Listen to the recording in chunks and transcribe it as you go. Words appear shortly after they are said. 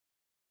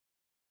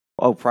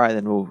I'll pray,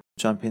 then we'll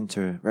jump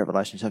into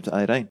Revelation chapter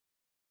 18.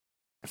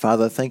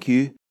 Father, thank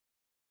you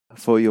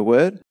for your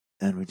word,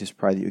 and we just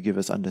pray that you give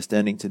us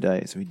understanding today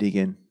as we dig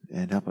in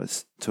and help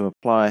us to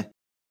apply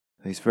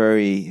these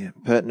very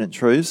pertinent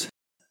truths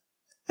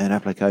and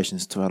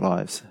applications to our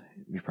lives.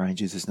 We pray in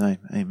Jesus' name.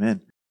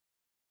 Amen.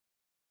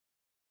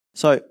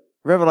 So,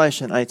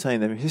 Revelation 18,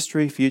 the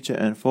history, future,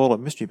 and fall of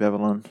Mystery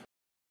Babylon,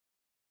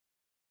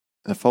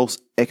 a false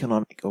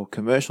economic or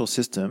commercial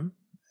system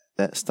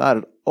that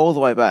started all the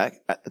way back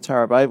at the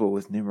Tower of Babel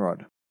with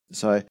Nimrod.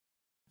 So,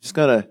 just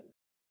going to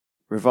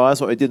revise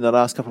what we did in the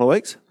last couple of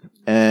weeks,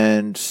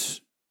 and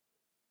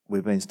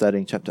we've been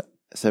studying chapter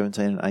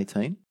 17 and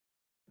 18.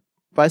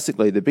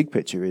 Basically, the big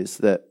picture is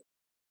that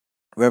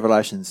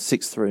Revelation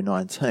 6 through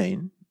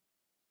 19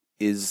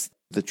 is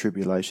the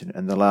tribulation,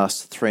 and the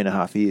last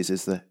 3.5 years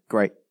is the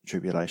Great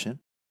Tribulation.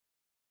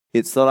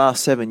 It's the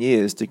last 7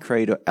 years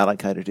decreed or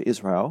allocated to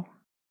Israel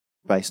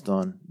based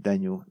on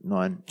Daniel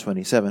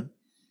 9:27.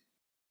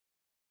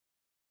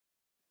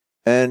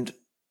 And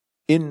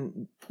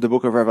in the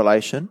book of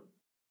Revelation,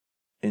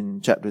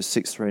 in chapters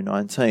 6 through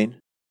 19,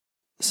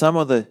 some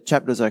of the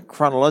chapters are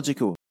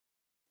chronological,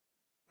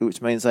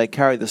 which means they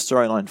carry the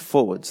storyline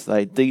forwards.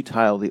 They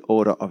detail the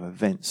order of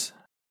events.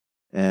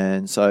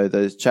 And so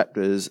those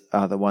chapters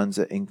are the ones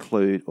that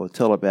include or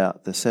tell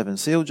about the 7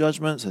 seal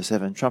judgments, the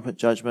 7 trumpet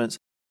judgments,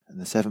 and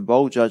the 7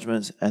 bowl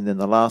judgments. And then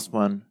the last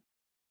one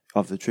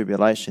of the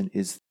tribulation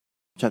is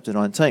chapter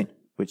 19,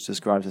 which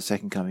describes the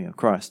second coming of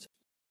Christ.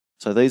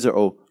 So these are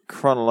all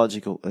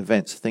chronological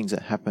events, things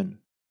that happen,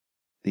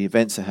 the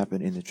events that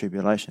happen in the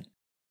tribulation.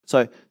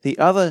 So the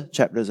other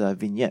chapters are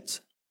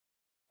vignettes.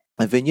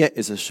 A vignette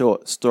is a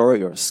short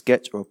story or a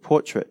sketch or a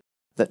portrait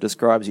that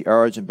describes the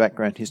origin,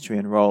 background, history,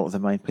 and role of the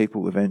main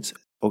people, events,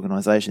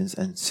 organizations,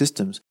 and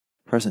systems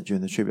present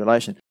during the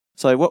tribulation.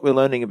 So what we're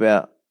learning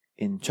about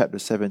in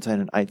chapters 17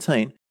 and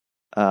 18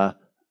 are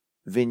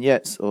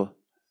vignettes or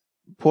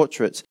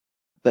portraits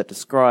that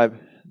describe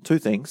two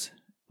things.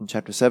 In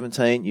chapter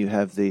 17, you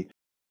have the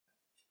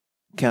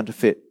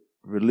counterfeit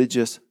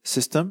religious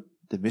system,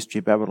 the Mystery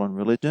Babylon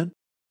religion.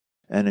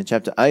 And in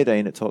chapter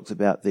 18, it talks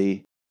about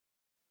the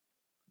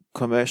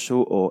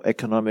commercial or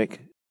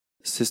economic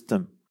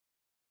system.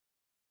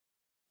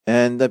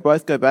 And they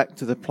both go back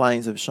to the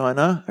plains of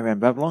Shinar around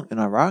Babylon in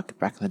Iraq,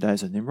 back in the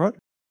days of Nimrod,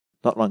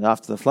 not long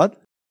after the flood,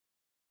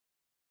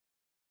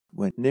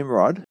 when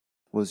Nimrod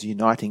was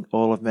uniting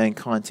all of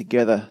mankind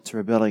together to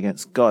rebel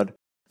against God.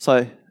 So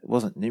it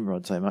wasn't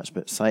Nimrod so much,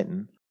 but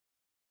Satan.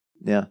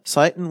 Now,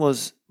 Satan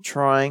was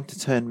trying to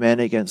turn man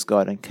against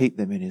God and keep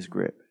them in his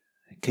grip,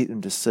 and keep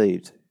them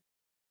deceived.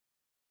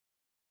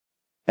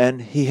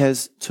 And he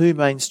has two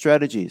main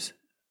strategies.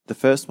 The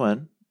first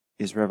one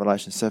is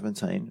Revelation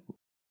 17.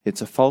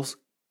 It's a false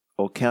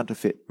or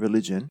counterfeit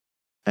religion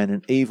and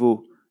an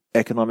evil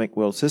economic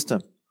world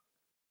system.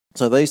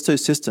 So these two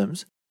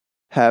systems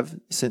have,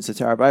 since the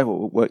Tower of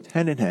Babel, worked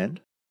hand in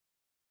hand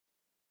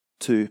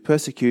to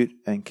persecute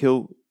and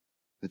kill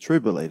the true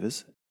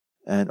believers,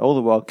 and all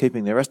the while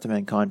keeping the rest of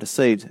mankind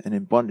deceived and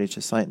in bondage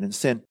to Satan and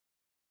sin.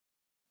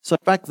 So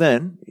back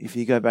then, if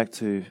you go back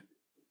to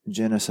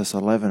Genesis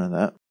 11 and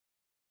that,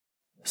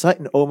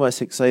 Satan almost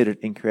succeeded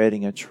in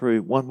creating a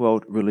true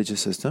one-world religious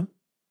system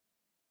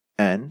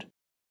and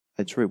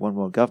a true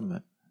one-world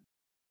government.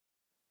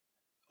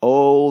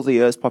 All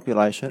the earth's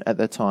population at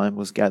that time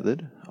was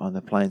gathered on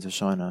the plains of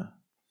Shinar.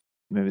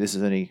 Remember, this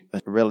is only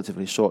a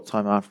relatively short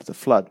time after the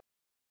flood,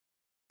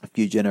 a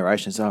few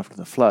generations after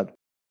the flood.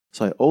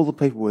 So all the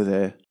people were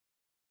there,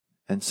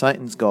 and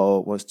Satan's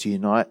goal was to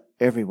unite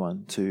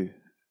everyone to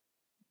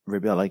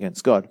rebel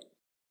against God.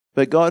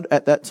 But God,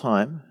 at that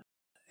time,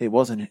 it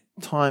wasn't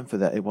time for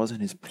that. It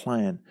wasn't his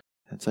plan.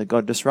 And so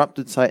God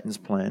disrupted Satan's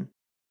plan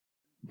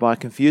by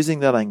confusing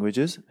their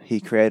languages. He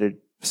created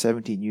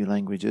 70 new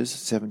languages,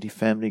 70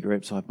 family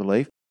groups, I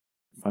believe,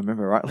 if I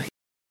remember rightly,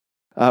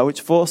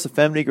 which forced the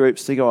family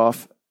groups to go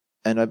off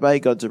and obey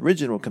God's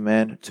original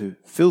command to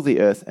fill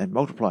the earth and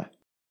multiply.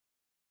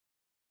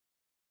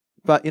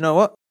 But you know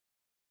what?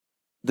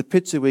 The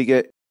picture we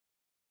get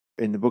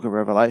in the book of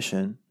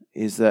Revelation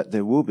is that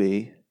there will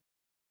be,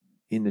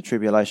 in the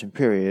tribulation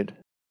period,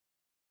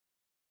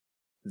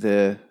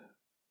 the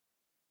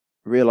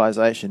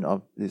realization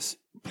of this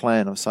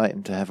plan of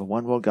Satan to have a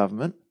one-world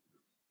government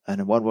and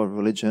a one-world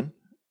religion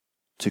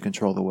to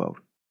control the world.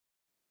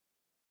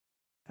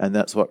 And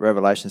that's what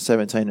Revelation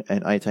 17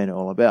 and 18 are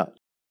all about.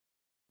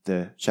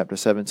 The chapter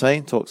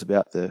 17 talks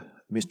about the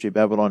Mystery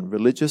Babylon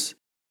religious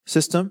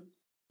system,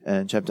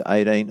 and chapter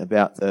 18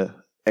 about the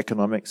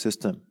economic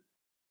system.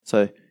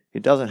 So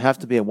it doesn't have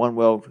to be a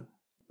one-world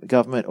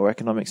government or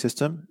economic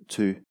system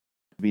to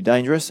be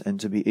dangerous and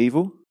to be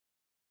evil.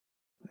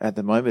 At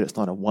the moment, it's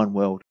not a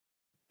one-world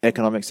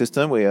economic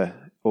system. We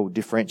are all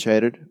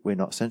differentiated. We're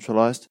not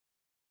centralized.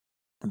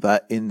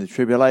 But in the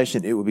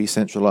tribulation, it will be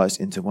centralized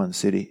into one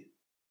city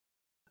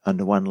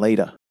under one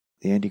leader,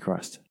 the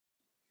Antichrist.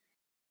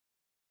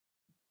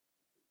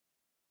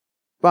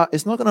 But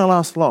it's not going to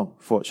last long,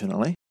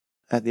 fortunately.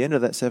 At the end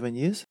of that 7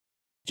 years,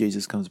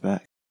 Jesus comes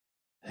back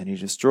and he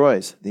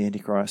destroys the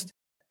Antichrist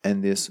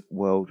and this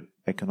world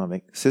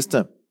economic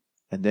system.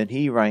 And then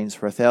he reigns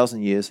for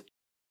 1,000 years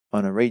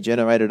on a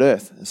regenerated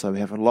earth. And so we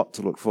have a lot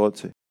to look forward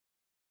to.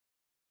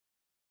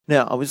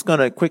 Now, I'm just going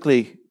to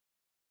quickly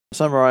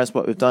summarize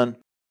what we've done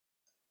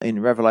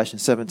in Revelation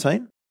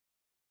 17.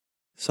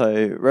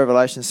 So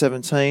Revelation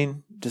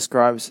 17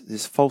 describes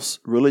this false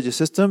religious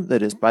system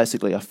that is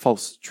basically a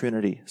false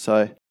trinity.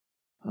 So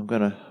I'm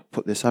going to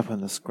put this up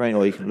on the screen,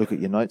 or you can look at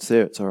your notes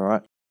there, it's all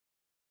right.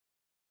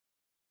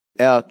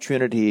 Our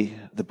Trinity,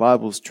 the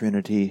Bible's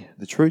Trinity,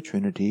 the true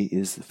Trinity,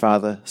 is the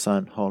Father,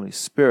 Son, Holy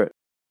Spirit.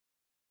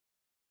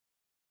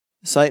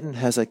 Satan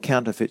has a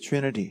counterfeit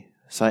Trinity.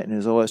 Satan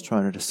is always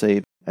trying to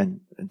deceive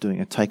and doing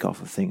a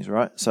takeoff of things,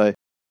 right? So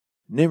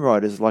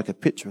Nimrod is like a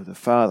picture of the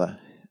Father.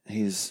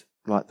 He's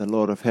like the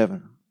Lord of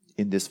Heaven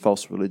in this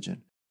false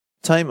religion.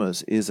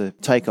 Tammuz is a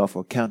takeoff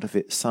or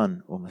counterfeit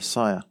son or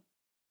Messiah,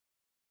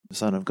 the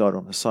Son of God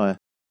or Messiah.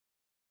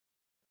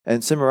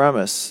 And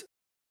Semiramis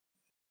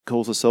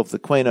calls herself the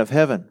Queen of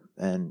Heaven,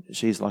 and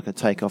she's like a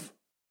takeoff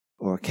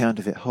or a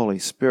counterfeit Holy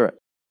Spirit.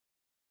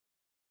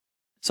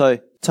 So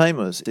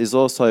Tammuz is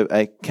also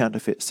a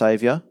counterfeit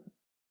Saviour,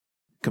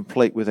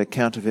 complete with a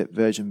counterfeit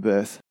virgin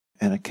birth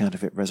and a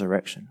counterfeit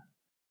resurrection.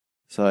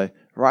 So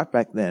right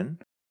back then,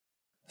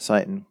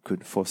 Satan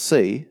could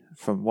foresee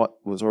from what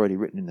was already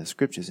written in the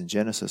scriptures in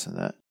Genesis and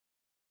that,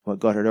 what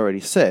God had already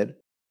said,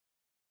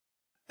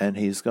 and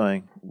he's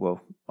going,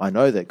 well, I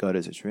know that God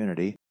is a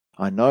Trinity.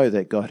 I know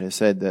that God has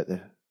said that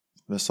the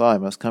Messiah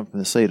must come from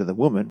the seed of the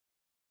woman,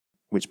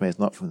 which means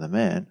not from the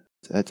man.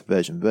 That's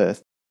virgin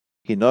birth.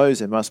 He knows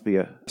there must be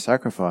a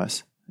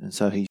sacrifice, and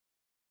so he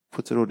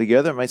puts it all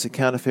together and makes a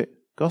counterfeit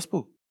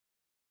gospel.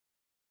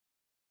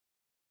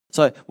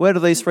 So where do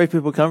these three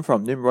people come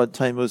from? Nimrod,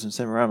 Tammuz, and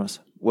Semiramis.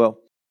 Well,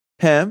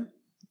 Ham,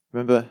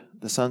 remember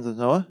the sons of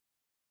Noah?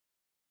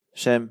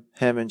 Shem,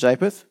 Ham, and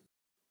Japheth.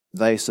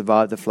 They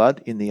survived the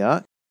flood in the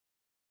ark.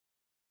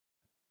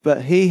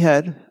 But he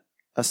had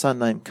a son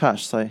named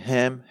Cush. So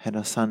Ham had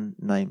a son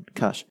named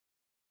Cush.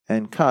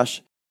 And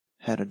Cush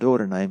had a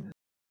daughter named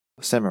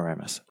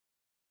Semiramis.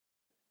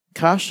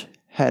 Cush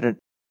had an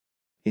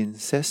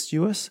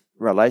incestuous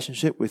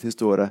relationship with his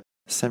daughter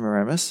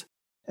Semiramis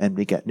and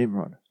begat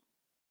Nimrod.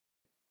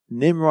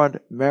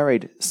 Nimrod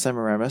married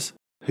Semiramis,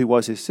 who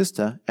was his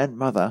sister and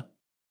mother,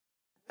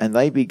 and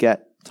they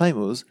begat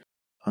Tammuz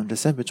on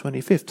December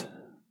 25th.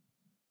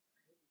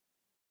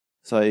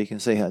 So you can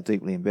see how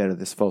deeply embedded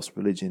this false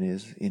religion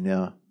is in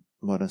our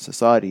modern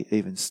society,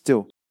 even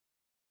still.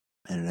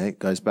 And it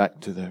goes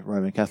back to the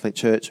Roman Catholic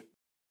Church,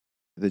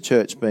 the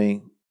church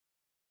being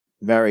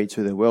married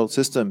to the world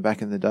system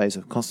back in the days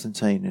of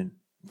Constantine in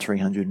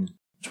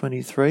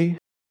 323.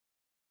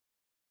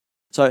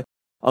 So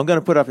I'm going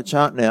to put up a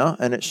chart now,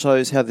 and it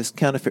shows how this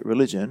counterfeit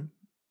religion,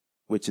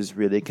 which is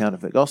really a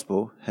counterfeit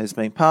gospel, has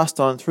been passed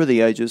on through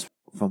the ages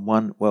from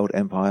one world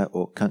empire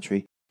or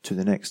country to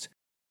the next.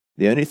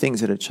 The only things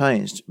that have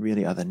changed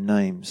really are the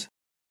names.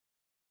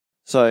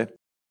 So,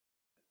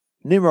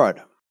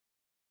 Nimrod.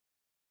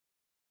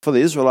 For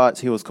the Israelites,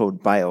 he was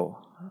called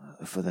Baal.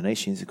 For the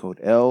nations, he was called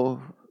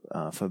El.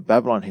 For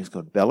Babylon, he was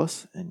called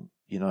Belus. And,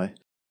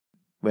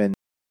 when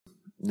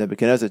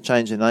Nebuchadnezzar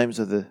changed the names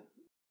of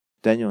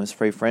Daniel and his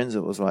three friends,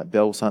 it was like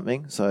Bel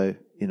something. So,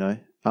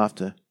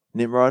 after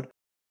Nimrod.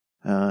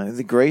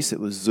 In Greece, it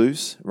was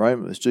Zeus.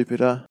 Rome, it was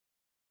Jupiter.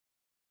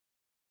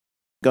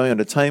 Going on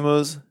to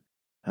Tammuz,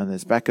 and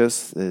there's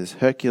Bacchus, there's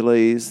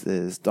Hercules,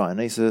 there's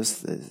Dionysus,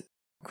 there's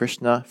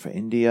Krishna for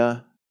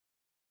India.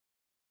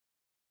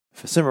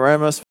 For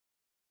Semiramis,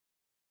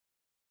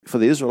 for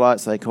the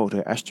Israelites, they called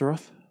her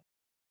Ashtaroth.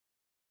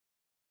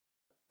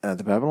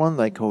 The Babylon,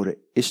 they called it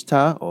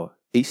Ishtar, or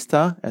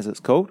Easter, as it's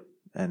called,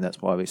 and that's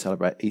why we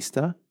celebrate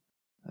Easter.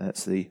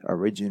 That's the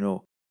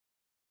original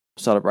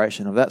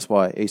celebration of that's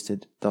why Easter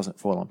doesn't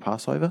fall on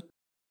Passover.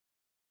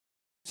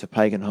 It's a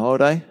pagan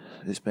holiday.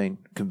 It's been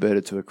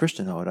converted to a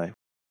Christian holiday,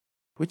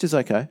 which is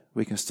okay.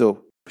 We can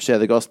still share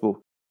the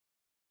gospel.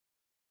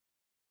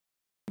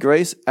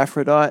 Greece,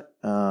 Aphrodite,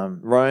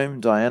 Rome,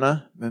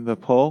 Diana. Remember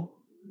Paul,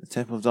 the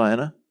Temple of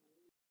Diana?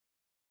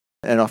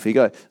 And off you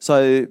go.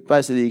 So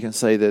basically you can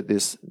see that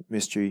this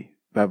mystery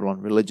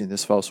Babylon religion,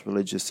 this false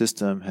religious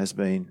system has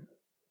been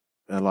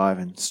alive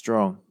and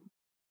strong,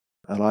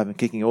 alive and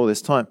kicking all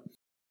this time.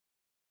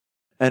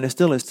 And it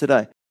still is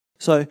today.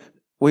 So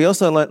we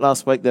also learnt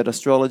last week that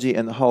astrology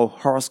and the whole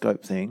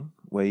horoscope thing,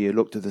 where you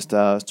look to the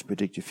stars to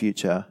predict your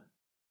future,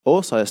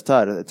 also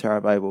started at the Tower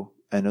of Babel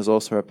and is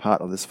also a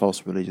part of this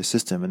false religious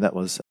system, and that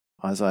was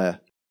Isaiah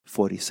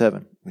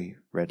 47 we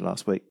read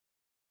last week.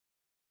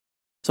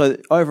 So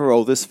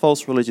overall, this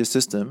false religious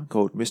system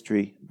called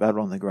Mystery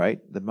Babylon the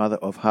Great, the mother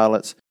of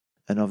harlots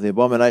and of the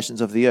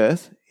abominations of the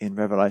earth in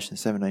Revelation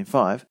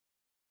 17:5,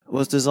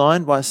 was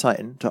designed by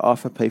Satan to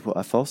offer people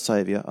a false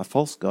saviour, a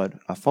false God,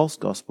 a false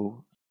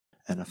gospel,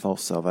 and a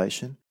false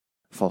salvation,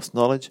 false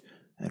knowledge,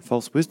 and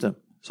false wisdom.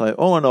 So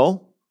all in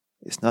all,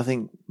 it's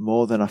nothing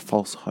more than a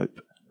false hope.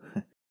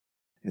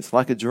 It's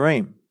like a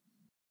dream.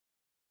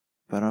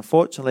 But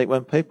unfortunately,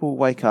 when people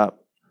wake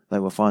up, they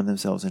will find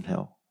themselves in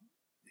hell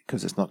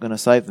because it's not going to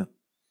save them.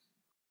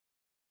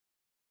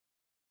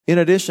 In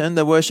addition,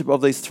 the worship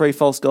of these three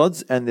false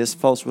gods and this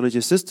false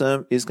religious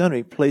system is going to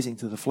be pleasing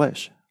to the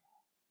flesh.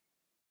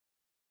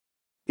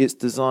 It's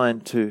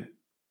designed to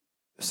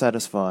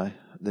satisfy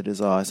the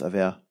desires of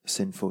our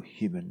sinful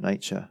human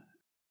nature,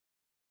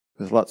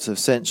 with lots of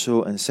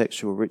sensual and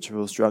sexual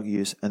rituals, drug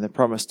use, and the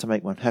promise to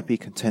make one happy,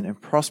 content,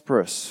 and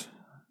prosperous.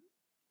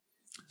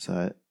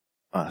 So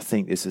I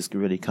think this has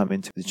really come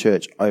into the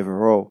church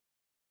overall.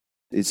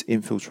 It's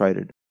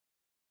infiltrated.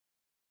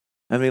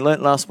 And we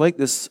learnt last week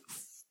this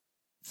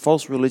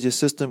false religious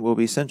system will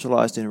be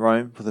centralized in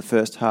Rome for the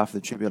first half of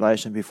the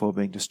tribulation before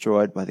being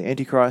destroyed by the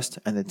Antichrist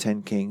and the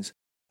 10 kings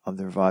of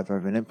the revived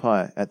Roman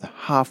Empire at the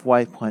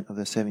halfway point of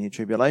the 7-year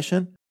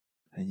tribulation.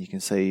 And you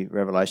can see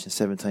Revelation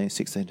 17,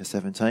 16 to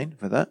 17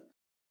 for that.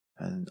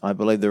 And I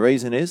believe the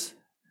reason is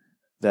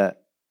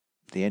that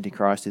the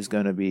Antichrist is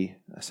going to be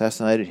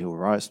assassinated. He will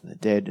rise from the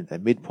dead at the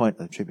midpoint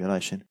of the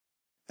tribulation.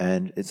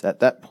 And it's at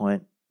that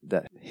point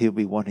that he'll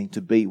be wanting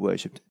to be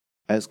worshipped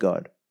as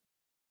God.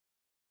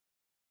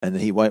 And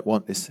he won't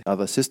want this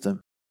other system.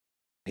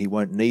 He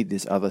won't need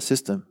this other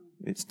system.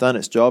 It's done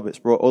its job. It's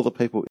brought all the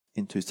people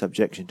into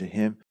subjection to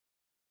him.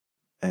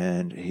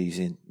 And he's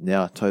in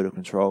now total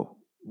control,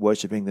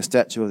 worshipping the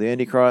statue of the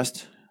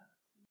Antichrist.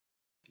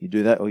 You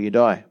do that or you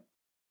die.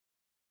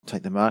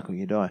 Take the mark or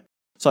you die.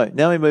 So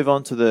now we move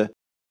on to the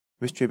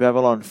Mystery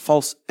Babylon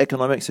false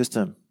economic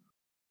system.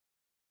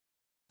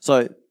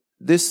 So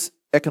this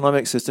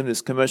economic system,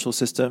 this commercial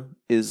system,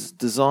 is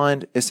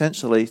designed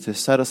essentially to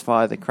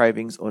satisfy the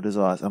cravings or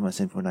desires of my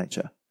sinful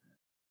nature.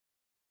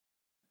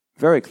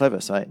 Very clever,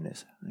 Satan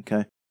is,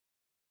 okay?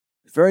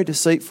 Very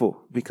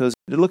deceitful, because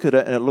you look at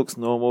it and it looks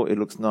normal, it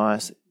looks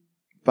nice,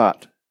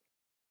 but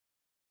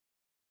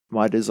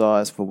my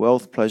desires for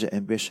wealth, pleasure,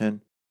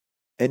 ambition,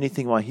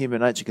 anything my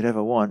human nature could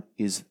ever want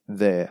is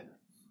there.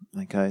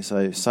 Okay,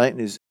 so Satan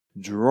is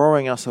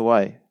drawing us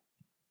away.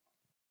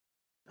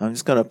 I'm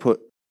just going to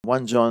put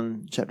 1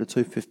 John chapter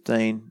 2,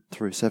 15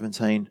 through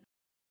 17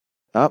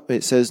 up.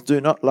 It says,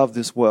 do not love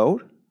this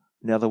world.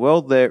 Now the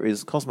world there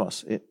is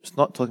cosmos. It's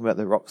not talking about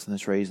the rocks and the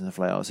trees and the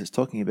flowers. It's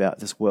talking about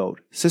this world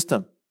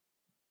system.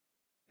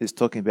 It's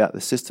talking about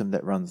the system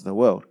that runs the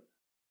world.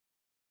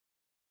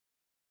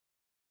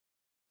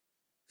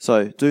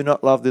 So do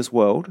not love this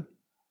world,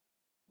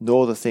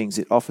 nor the things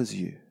it offers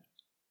you.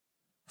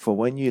 For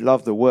when you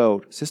love the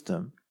world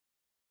system,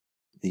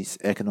 this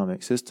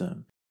economic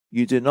system,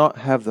 you do not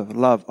have the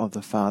love of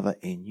the Father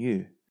in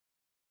you.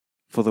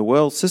 For the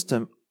world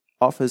system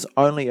offers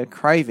only a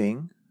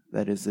craving,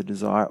 that is the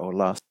desire or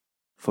lust,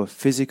 for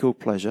physical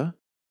pleasure,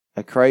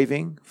 a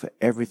craving for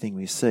everything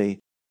we see,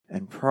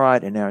 and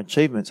pride in our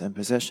achievements and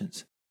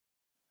possessions.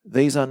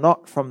 These are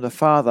not from the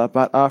Father,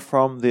 but are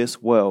from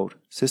this world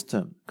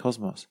system,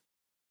 cosmos.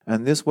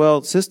 And this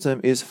world system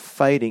is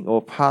fading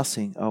or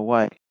passing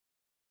away.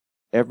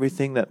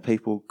 Everything that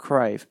people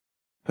crave.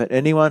 But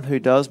anyone who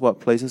does what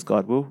pleases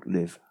God will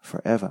live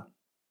forever.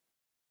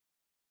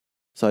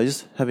 So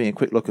just having a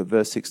quick look at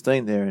verse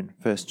 16 there in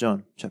 1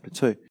 John chapter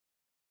 2.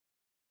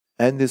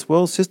 And this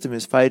world system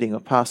is fading or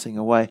passing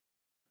away.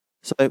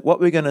 So what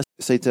we're going to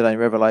see today in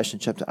Revelation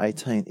chapter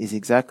 18 is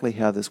exactly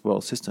how this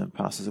world system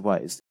passes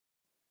away.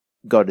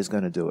 God is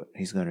going to do it.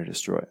 He's going to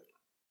destroy it.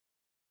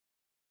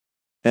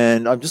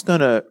 And I'm just going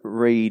to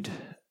read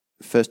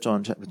 1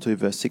 John chapter 2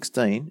 verse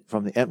 16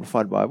 from the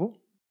Amplified Bible.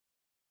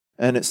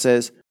 And it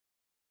says,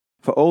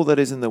 for all that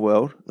is in the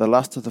world, the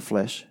lust of the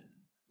flesh,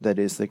 that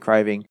is the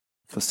craving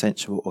for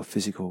sensual or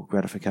physical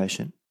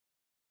gratification,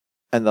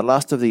 and the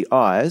lust of the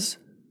eyes,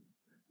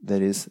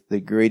 that is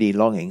the greedy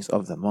longings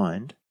of the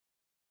mind,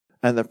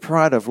 and the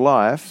pride of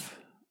life,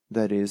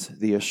 that is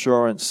the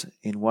assurance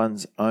in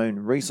one's own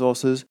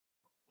resources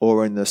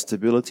or in the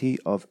stability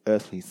of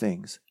earthly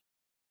things.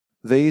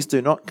 These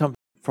do not come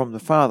from the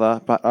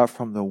Father, but are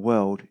from the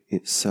world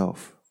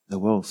itself, the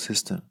world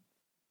system.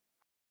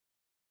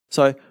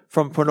 So,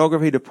 from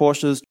pornography to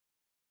Porsches,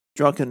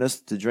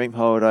 drunkenness to dream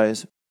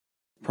holidays,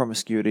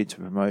 promiscuity to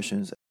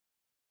promotions,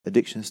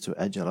 addictions to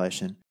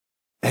adulation,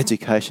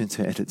 education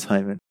to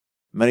entertainment,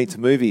 money to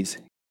movies,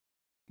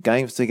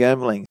 games to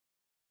gambling,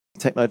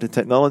 techno to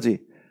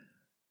technology.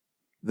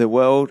 The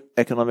world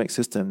economic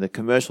system, the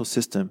commercial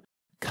system,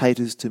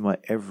 caters to my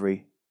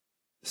every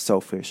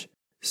selfish,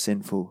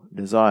 sinful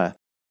desire.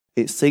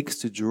 It seeks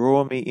to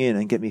draw me in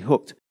and get me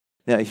hooked.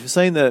 Now, if you've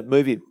seen the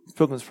movie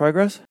Pilgrim's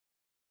Progress,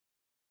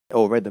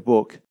 or read the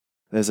book,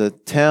 there's a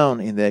town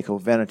in there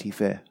called Vanity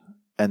Fair,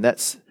 and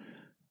that's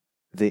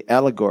the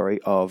allegory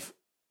of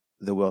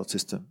the world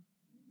system.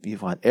 You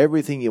find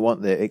everything you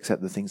want there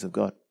except the things of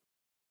God.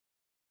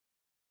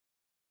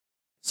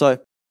 So,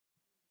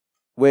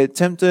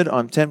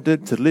 I'm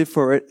tempted to live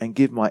for it and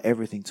give my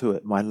everything to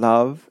it, my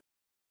love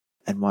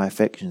and my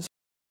affections,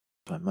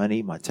 my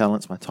money, my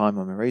talents, my time,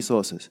 and my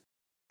resources.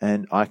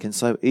 And I can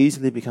so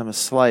easily become a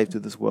slave to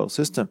this world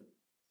system.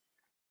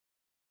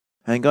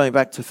 And going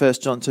back to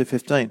 1 John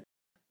 2:15,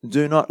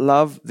 do not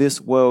love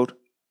this world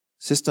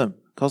system,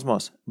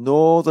 cosmos,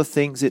 nor the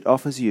things it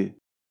offers you.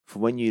 For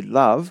when you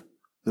love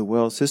the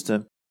world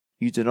system,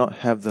 you do not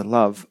have the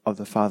love of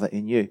the Father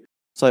in you.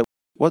 So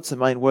What's the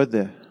main word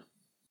there?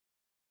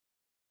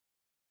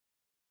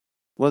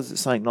 What is it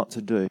saying not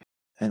to do?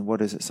 And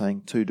what is it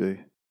saying to do?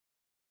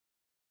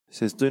 It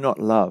says, do not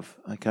love,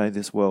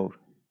 this world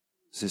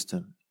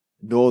system,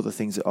 nor the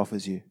things it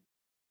offers you.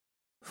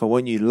 For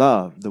when you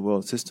love the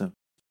world system.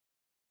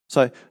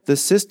 So the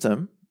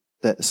system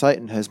that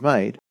Satan has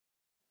made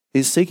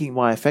is seeking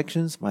my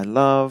affections, my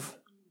love,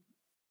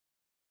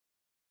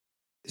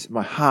 it's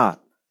my heart.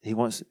 It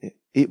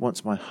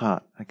wants my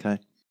heart,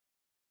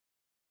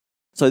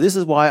 So this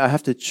is why I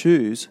have to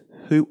choose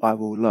who I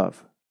will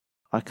love.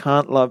 I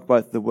can't love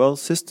both the world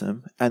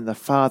system and the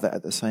Father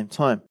at the same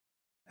time.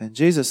 And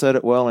Jesus said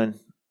it well in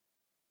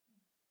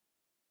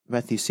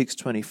Matthew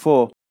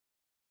 6:24.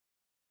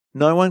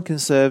 No one can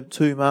serve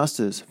two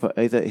masters, for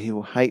either he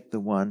will hate the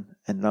one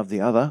and love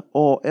the other,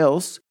 or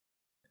else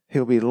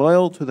he'll be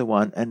loyal to the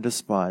one and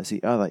despise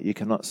the other. You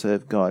cannot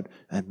serve God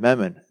and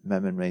mammon.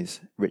 Mammon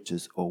means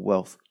riches or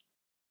wealth.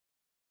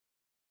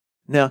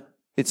 Now,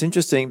 it's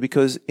interesting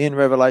because in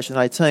Revelation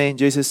 18,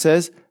 Jesus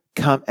says,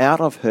 come out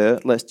of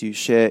her, lest you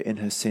share in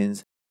her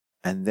sins,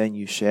 and then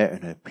you share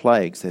in her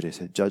plagues, that is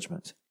her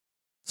judgments.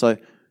 So,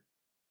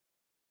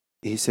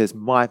 he says,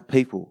 my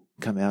people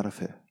come out of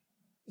her.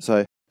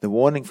 So, the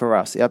warning for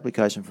us, the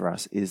application for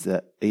us, is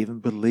that even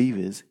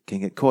believers can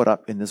get caught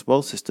up in this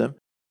world system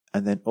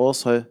and then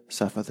also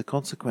suffer the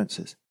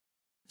consequences.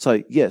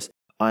 So, yes,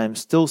 I am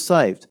still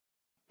saved,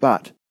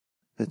 but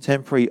the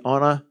temporary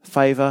honour,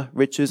 favour,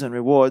 riches and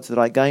rewards that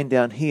I gain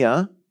down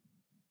here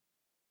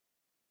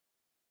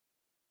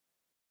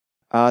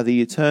are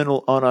the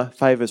eternal honour,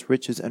 favours,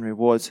 riches and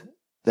rewards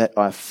that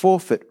I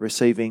forfeit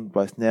receiving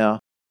both now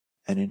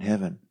and in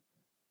heaven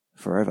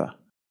forever.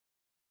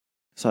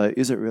 So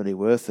is it really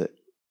worth it?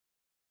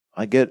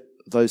 I get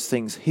those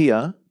things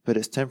here, but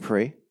it's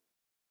temporary,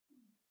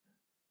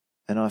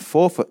 and I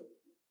forfeit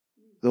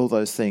all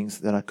those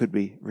things that I could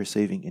be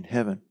receiving in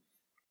heaven.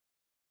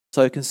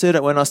 So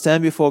consider, when I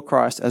stand before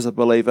Christ as a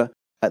believer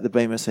at the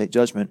Bema Seat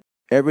judgment,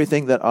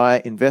 everything that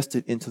I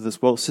invested into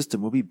this world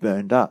system will be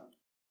burned up.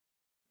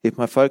 If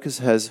my focus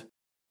has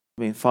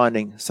been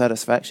finding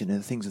satisfaction in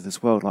the things of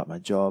this world, like my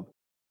job,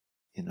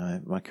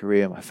 my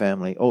career, my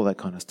family, all that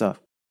kind of stuff,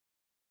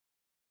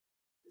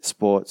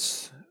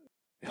 sports,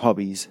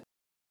 hobbies,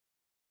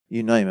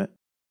 you name it,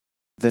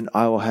 then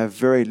I will have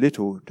very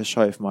little to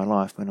show for my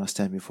life when I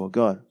stand before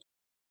God.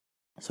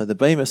 So the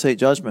Bema Seat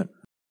judgment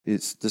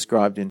is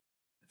described in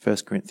 1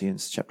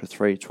 Corinthians chapter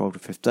 3, 12 to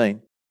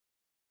 15.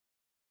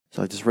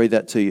 So I just read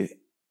that to you.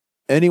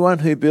 Anyone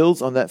who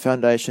builds on that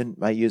foundation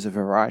may use a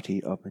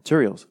variety of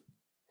materials: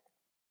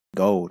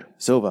 gold,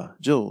 silver,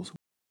 jewels,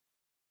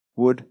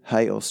 wood,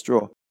 hay or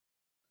straw.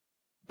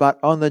 But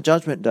on the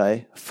judgment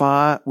day,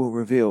 fire will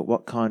reveal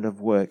what kind of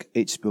work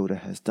each builder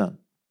has done.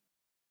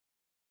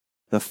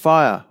 The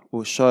fire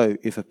will show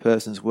if a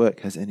person's work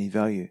has any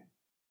value.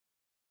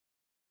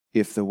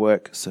 If the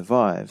work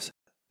survives,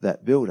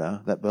 that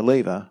builder, that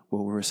believer,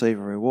 will receive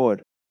a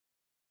reward.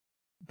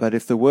 But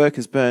if the work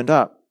is burned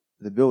up,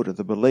 the builder,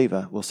 the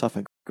believer, will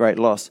suffer great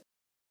loss.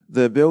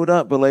 The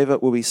builder, believer,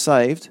 will be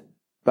saved,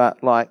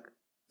 but like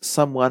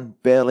someone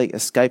barely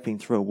escaping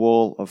through a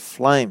wall of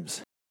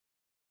flames.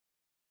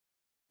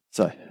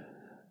 So,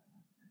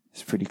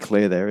 it's pretty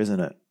clear there, isn't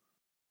it?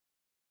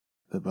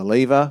 The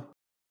believer,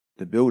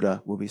 the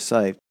builder, will be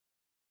saved,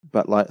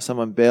 but like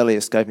someone barely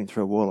escaping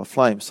through a wall of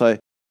flames. So,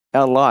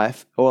 our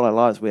life, all our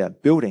lives, we are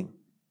building.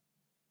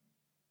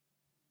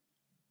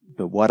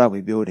 But what are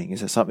we building?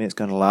 Is it something that's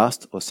going to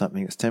last or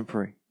something that's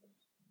temporary?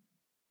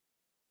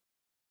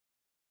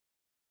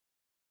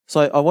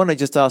 So I want to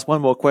just ask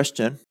one more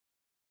question,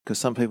 because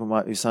some people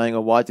might be saying,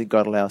 why did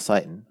God allow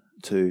Satan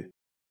to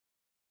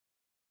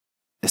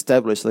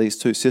establish these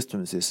two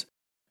systems, this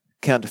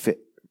counterfeit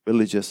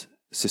religious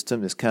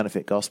system, this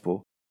counterfeit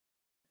gospel,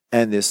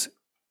 and this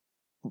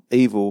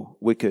evil,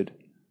 wicked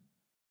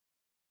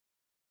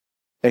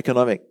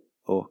economic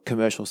or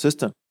commercial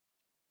system?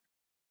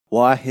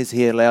 Why has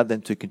he allowed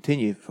them to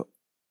continue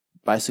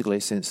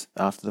basically since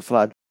after the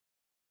flood,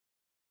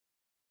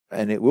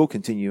 and it will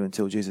continue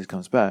until Jesus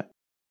comes back,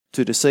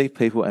 to deceive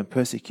people and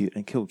persecute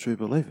and kill true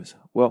believers?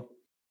 Well,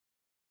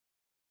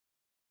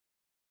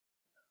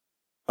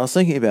 I was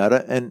thinking about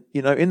it, and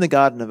in the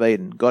Garden of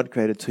Eden, God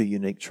created two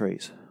unique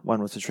trees.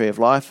 One was the tree of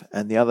life,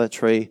 and the other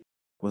tree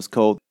was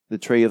called the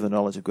tree of the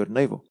knowledge of good and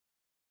evil.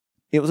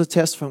 It was a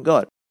test from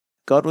God.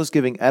 God was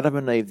giving Adam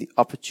and Eve the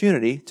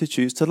opportunity to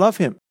choose to love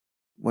him.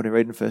 What do you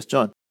read in 1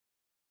 John?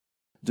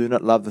 Do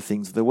not love the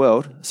things of the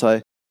world.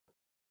 So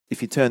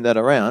if you turn that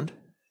around,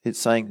 it's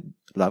saying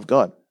love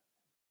God.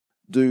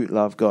 Do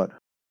love God.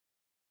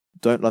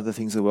 Don't love the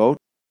things of the world.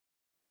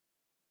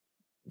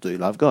 Do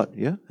love God.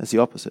 Yeah, that's the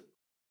opposite.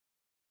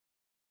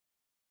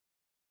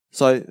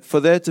 So for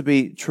there to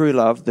be true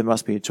love, there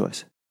must be a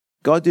choice.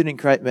 God didn't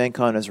create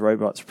mankind as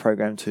robots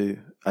programmed to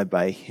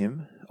obey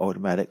him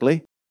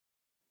automatically.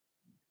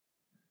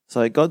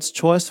 So God's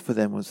choice for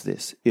them was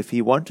this: if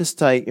you want to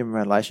stay in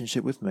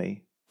relationship with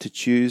me, to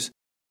choose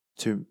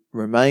to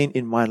remain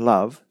in my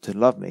love, to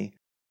love me,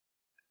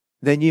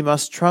 then you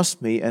must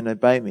trust me and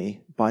obey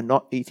me by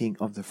not eating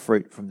of the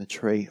fruit from the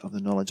tree of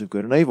the knowledge of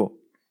good and evil.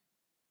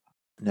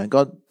 Now,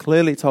 God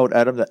clearly told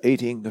Adam that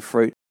eating the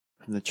fruit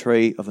from the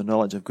tree of the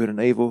knowledge of good and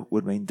evil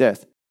would mean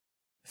death.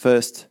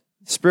 First,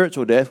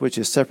 spiritual death, which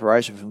is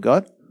separation from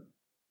God,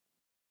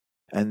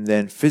 and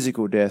then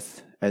physical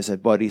death as their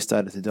body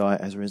started to die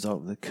as a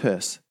result of the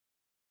curse.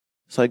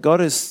 So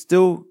God is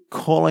still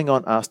calling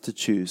on us to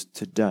choose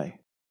today.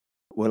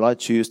 Will I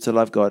choose to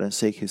love God and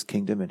seek His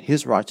kingdom and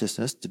His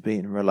righteousness to be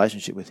in a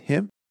relationship with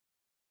Him?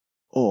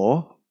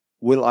 Or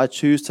will I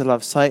choose to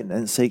love Satan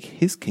and seek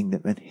his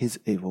kingdom and his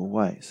evil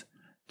ways?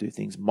 Do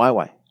things my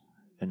way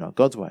and not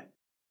God's way.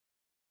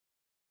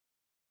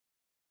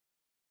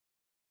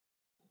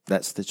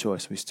 That's the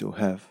choice we still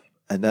have.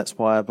 And that's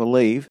why I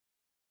believe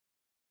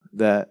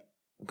that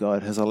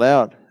God has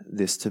allowed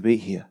this to be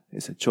here.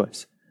 It's a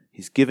choice.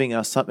 He's giving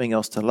us something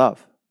else to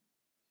love.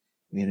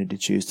 We need to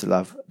choose to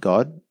love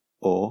God,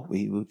 or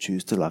we will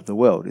choose to love the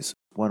world. It's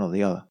one or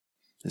the other.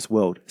 This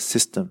world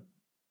system.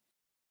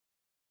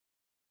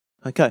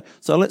 Okay,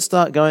 so let's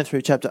start going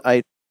through chapter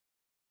 8,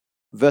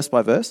 verse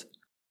by verse.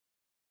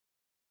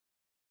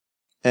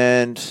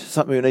 And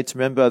something we need to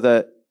remember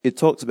that it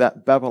talks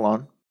about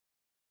Babylon.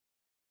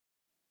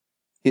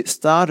 It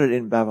started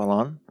in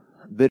Babylon,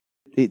 but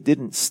it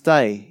didn't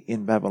stay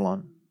in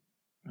Babylon.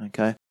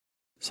 Okay,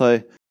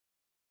 so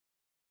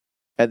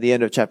at the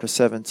end of chapter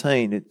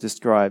 17, it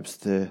describes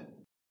the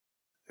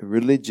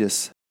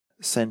religious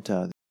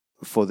center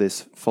for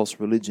this false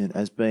religion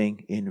as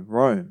being in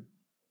Rome,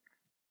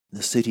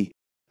 the city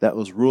that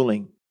was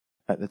ruling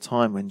at the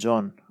time when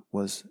John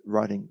was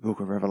writing the book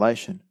of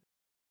Revelation.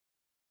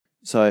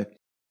 So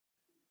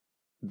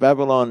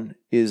Babylon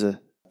is a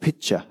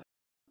picture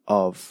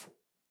of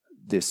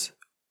this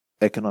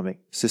economic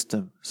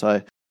system.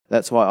 So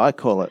that's why I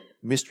call it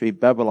Mystery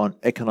Babylon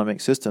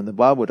economic system. The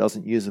Bible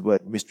doesn't use the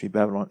word Mystery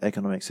Babylon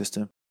economic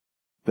system,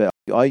 but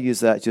I use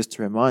that just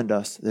to remind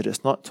us that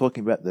it's not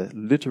talking about the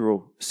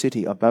literal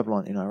city of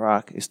Babylon in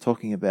Iraq. It's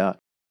talking about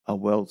a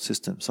world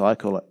system. So I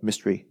call it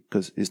mystery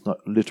because it's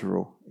not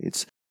literal.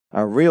 It's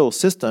a real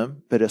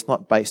system, but it's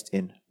not based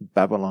in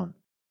Babylon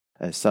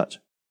as such.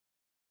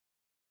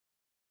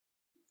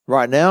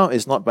 Right now,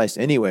 it's not based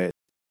anywhere.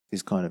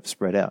 It's kind of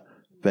spread out.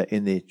 But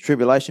in the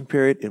tribulation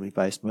period, it'll be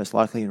based most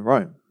likely in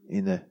Rome,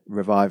 in the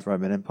revived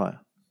Roman Empire.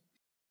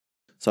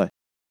 So,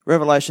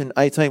 Revelation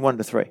 18,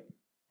 1-3.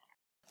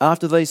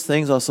 After these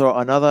things I saw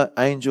another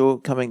angel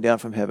coming down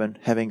from heaven,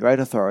 having great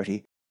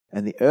authority,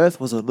 and the earth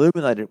was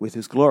illuminated with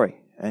his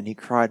glory. And he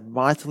cried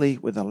mightily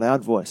with a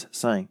loud voice,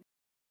 saying,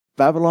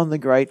 Babylon the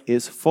Great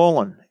is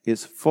fallen,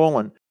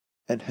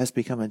 and has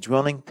become a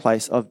dwelling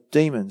place of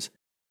demons,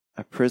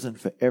 a prison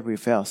for every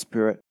foul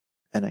spirit,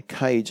 and a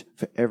cage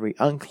for every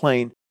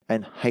unclean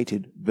and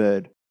hated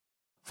bird.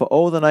 For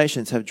all the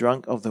nations have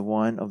drunk of the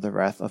wine of the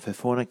wrath of her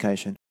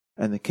fornication,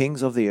 and the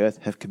kings of the earth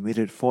have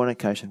committed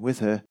fornication with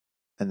her,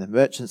 and the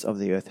merchants of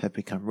the earth have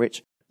become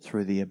rich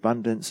through the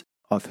abundance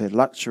of her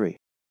luxury,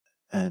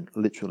 and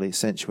literally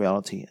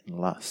sensuality and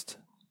lust.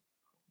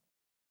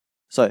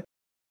 So,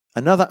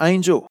 another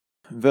angel,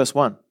 verse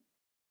 1.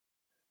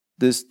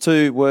 There's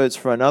two words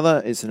for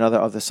another. Is another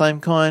of the same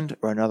kind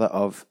or another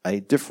of a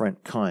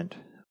different kind?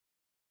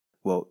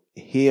 Well,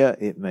 here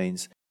it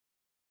means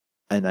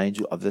an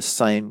angel of the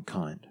same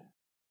kind.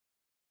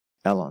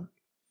 Alon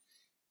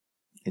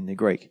in the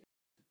Greek.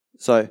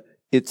 So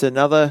it's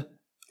another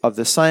of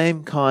the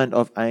same kind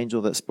of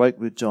angel that spoke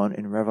with John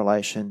in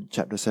Revelation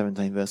chapter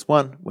 17 verse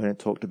 1 when it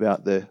talked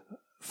about the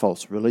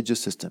false religious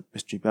system,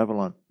 Mystery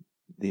Babylon,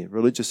 the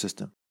religious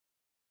system.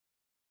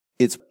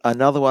 It's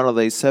another one of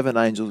these seven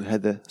angels who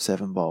had the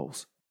seven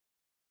bowls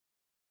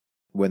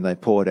when they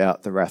poured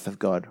out the wrath of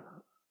God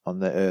on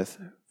the earth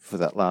for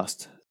that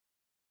last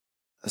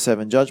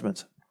seven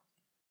judgments.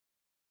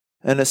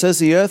 And it says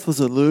the earth was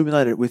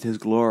illuminated with his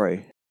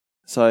glory.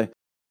 So,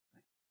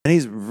 and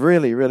he's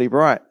really, really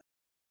bright.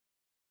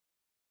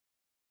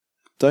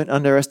 Don't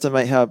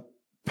underestimate how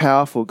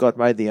powerful God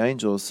made the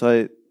angels.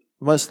 So,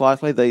 most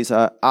likely these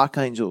are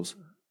archangels,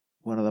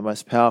 one of the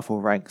most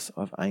powerful ranks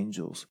of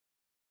angels.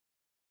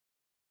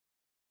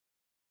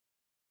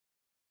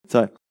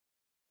 So,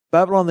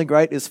 Babylon the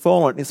Great is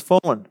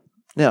fallen.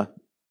 Now,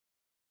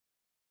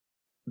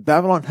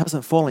 Babylon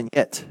hasn't fallen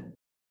yet.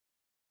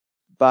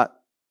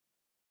 But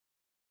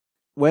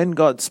when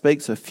God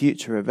speaks of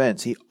future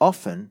events, he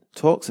often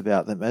talks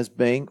about them as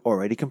being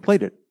already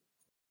completed.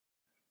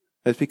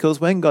 It's because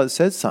when God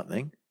says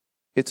something,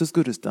 it's as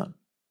good as done.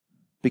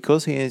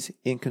 Because he is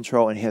in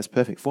control and he has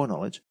perfect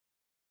foreknowledge,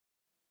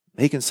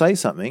 he can say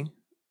something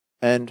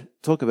and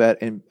talk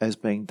about it as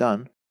being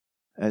done,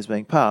 as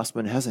being past,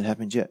 when it hasn't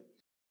happened yet.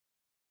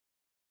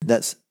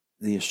 That's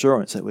the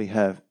assurance that we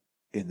have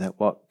in that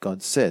what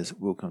God says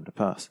will come to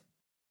pass.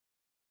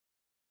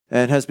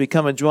 And has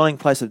become a dwelling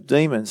place of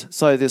demons.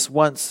 So this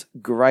once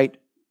great,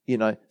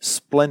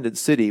 splendid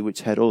city,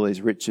 which had all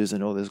these riches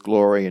and all this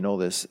glory and all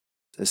this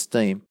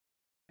esteem,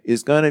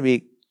 is going to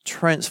be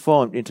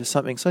transformed into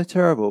something so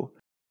terrible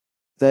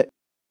that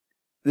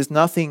there's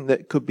nothing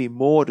that could be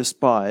more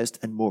despised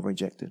and more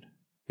rejected.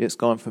 It's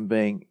gone from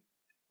being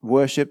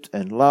worshipped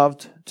and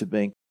loved to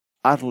being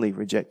utterly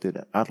rejected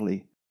and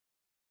utterly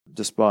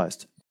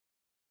despised.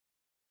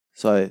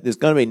 So there's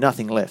going to be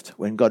nothing left.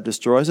 When God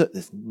destroys it,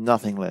 there's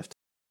nothing left.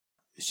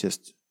 It's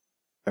just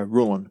a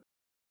ruin.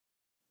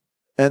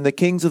 And the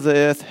kings of the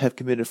earth have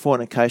committed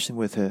fornication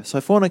with her. So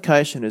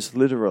fornication is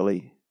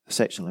literally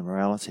sexual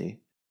immorality.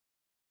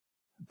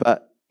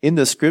 But in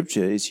the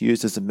scripture, it's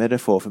used as a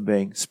metaphor for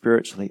being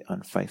spiritually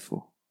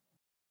unfaithful,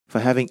 for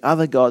having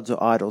other gods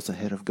or idols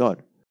ahead of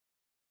God.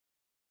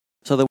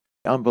 So the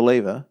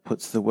unbeliever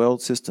puts the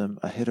world system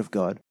ahead of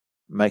God,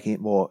 making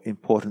it more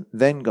important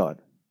than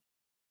God.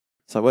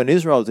 So when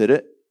Israel did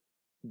it,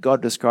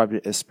 God described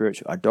it as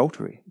spiritual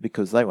adultery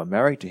because they were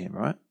married to him,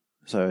 right?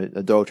 So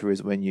adultery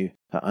is when you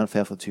are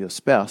unfaithful to your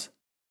spouse,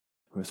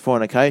 whereas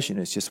fornication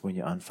is just when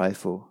you're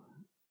unfaithful.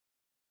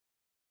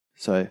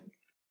 So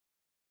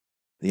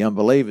the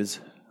unbelievers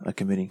are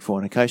committing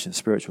fornication,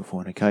 spiritual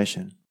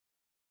fornication.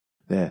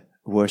 They're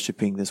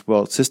worshipping this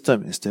world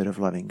system instead of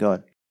loving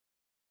God.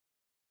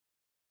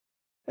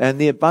 And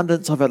the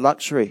abundance of a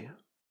luxury.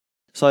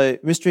 So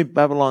Mystery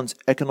Babylon's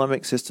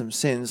economic system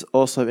sins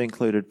also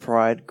included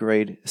pride,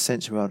 greed,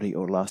 sensuality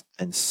or lust,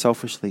 and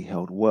selfishly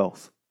held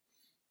wealth.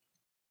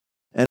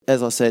 And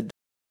as I said,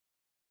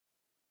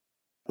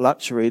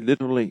 luxury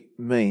literally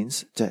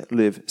means to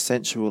live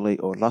sensually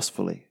or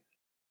lustfully.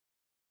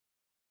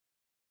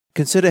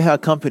 Consider how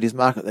companies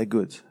market their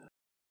goods.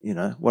 You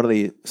know, what do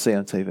they see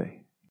on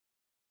TV?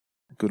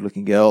 A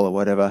good-looking girl or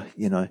whatever,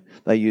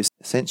 they use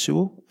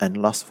sensual and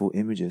lustful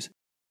images.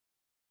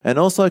 And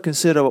also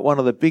consider what one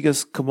of the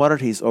biggest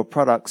commodities or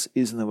products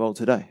is in the world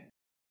today.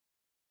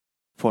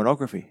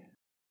 Pornography.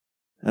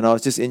 And I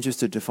was just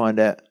interested to find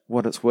out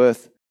what it's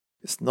worth.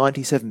 It's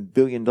 $97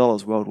 billion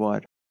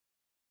worldwide.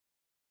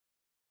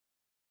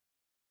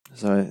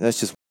 So that's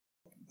just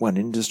one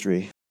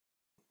industry.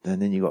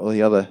 And then you've got all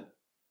the other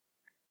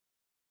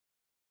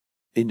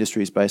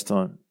industries based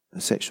on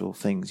sexual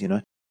things,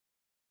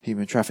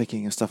 human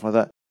trafficking and stuff like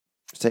that,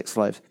 sex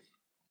slaves.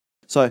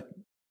 So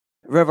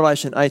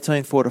Revelation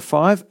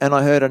 18:4-5, and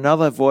I heard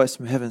another voice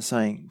from heaven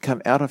saying,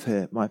 "Come out of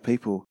her, my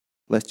people,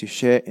 lest you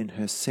share in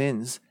her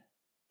sins,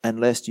 and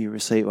lest you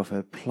receive of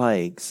her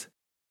plagues.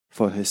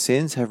 For her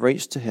sins have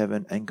reached to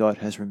heaven, and God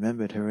has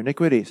remembered her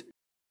iniquities."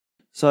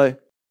 So,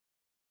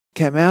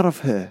 come out of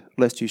her,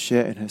 lest you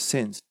share in her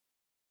sins.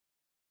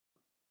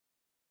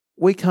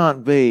 We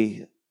can't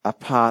be a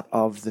part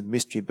of the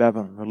Mystery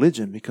Babylon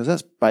religion because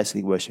that's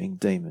basically worshipping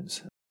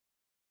demons.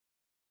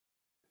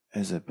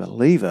 As a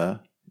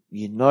believer,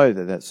 you know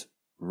that that's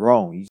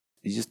wrong. You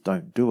just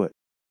don't do it.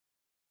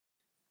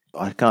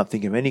 I can't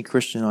think of any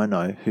Christian I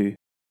know who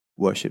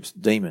worships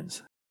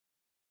demons,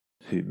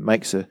 who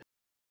makes a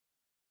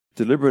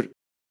deliberate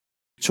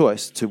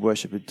choice to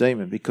worship a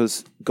demon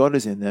because God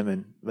is in them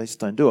and they just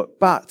don't do it.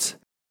 But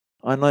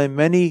I know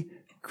many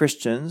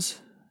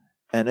Christians,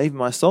 and even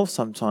myself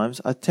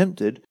sometimes, are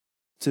tempted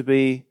to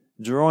be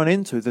drawn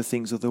into the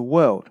things of the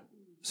world.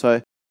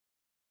 So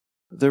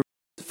the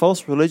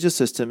false religious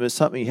system is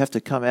something you have to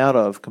come out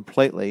of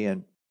completely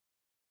and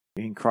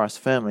in Christ's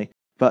family.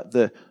 But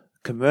the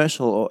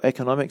commercial or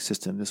economic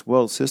system, this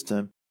world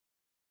system,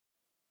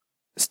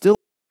 still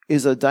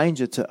is a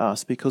danger to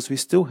us because we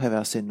still have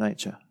our sin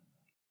nature.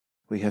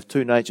 We have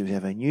two natures. We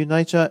have a new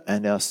nature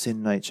and our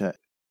sin nature.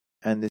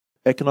 And the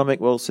economic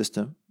world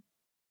system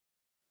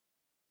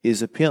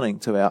is appealing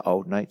to our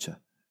old nature.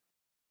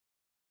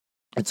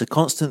 It's a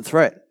constant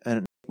threat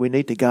and we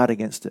need to guard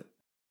against it.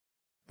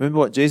 Remember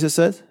what Jesus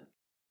said?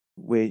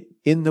 We're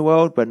in the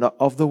world but not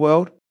of the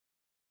world.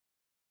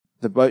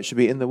 The boat should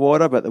be in the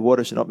water but the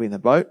water should not be in the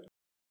boat.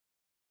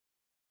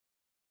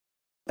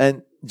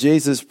 And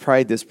Jesus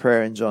prayed this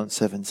prayer in John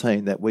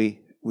 17 that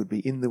we would be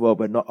in the world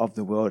but not of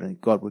the world and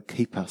God would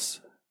keep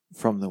us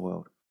from the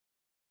world.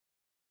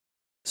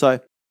 So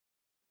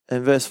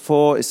in verse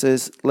 4 it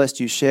says, "Lest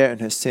you share in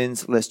her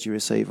sins, lest you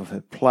receive of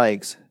her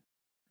plagues."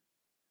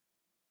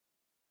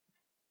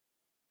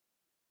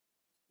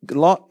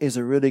 Lot is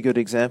a really good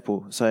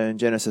example. So in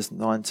Genesis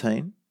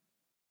 19,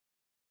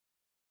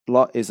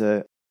 Lot is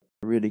a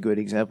really good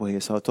example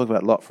here. So I'll talk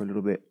about Lot for a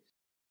little bit.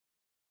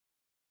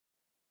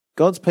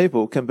 God's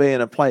people can be in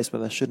a place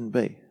where they shouldn't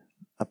be,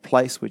 a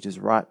place which is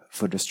ripe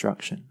for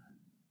destruction.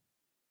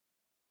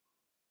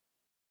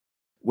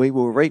 We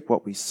will reap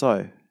what we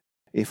sow.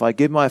 If I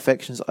give my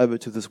affections over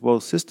to this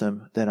world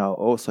system, then I'll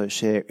also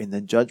share in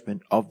the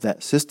judgment of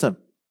that system.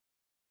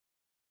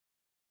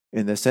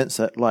 In the sense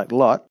that, like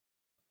Lot,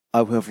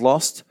 I will have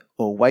lost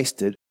or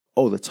wasted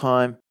all the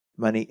time,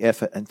 money,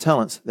 effort, and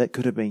talents that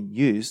could have been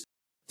used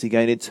to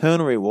gain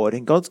eternal reward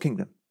in God's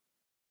kingdom.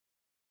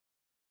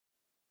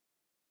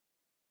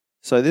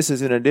 So this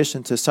is in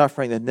addition to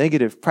suffering the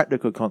negative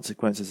practical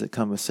consequences that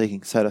come with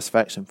seeking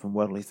satisfaction from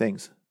worldly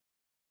things.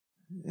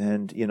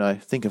 And,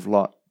 think of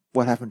Lot.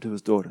 What happened to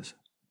his daughters?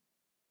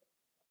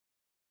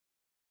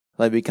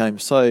 They became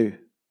so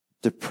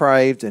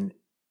depraved and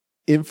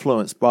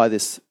influenced by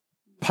this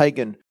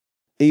pagan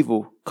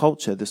evil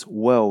culture, this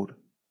world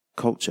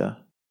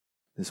culture,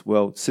 this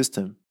world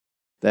system,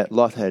 that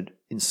Lot had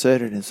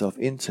inserted himself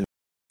into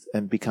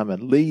and become a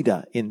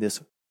leader in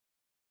this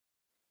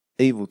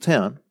evil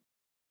town,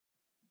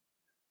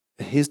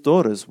 his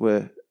daughters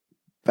were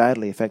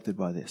badly affected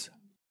by this.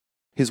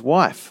 His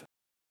wife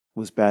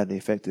was badly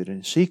affected,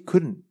 and she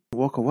couldn't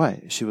walk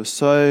away. She was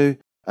so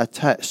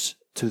attached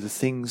to the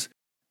things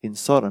in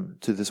Sodom,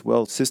 to this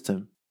world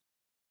system,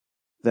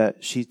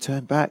 that she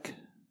turned back.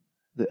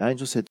 The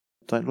angel said,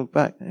 "Don't look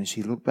back," and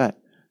she looked back.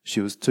 She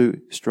was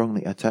too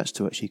strongly attached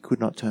to it. She could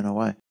not turn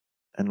away,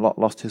 and Lot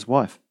lost his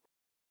wife.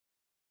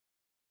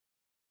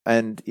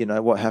 And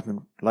what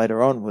happened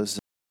later on was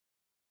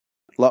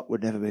Lot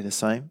would never be the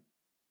same.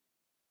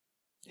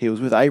 He was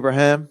with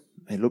Abraham.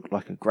 He looked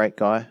like a great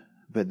guy,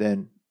 but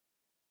then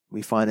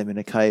we find him in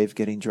a cave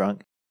getting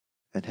drunk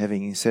and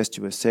having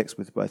incestuous sex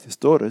with both his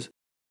daughters,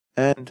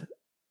 and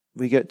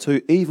we get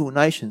two evil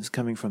nations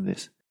coming from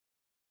this.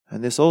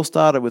 And this all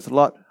started with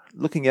Lot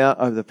looking out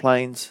over the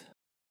plains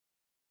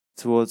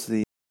towards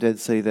the Dead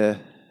Sea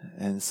there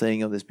and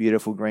seeing all this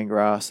beautiful green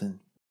grass and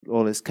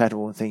all this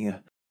cattle and thinking,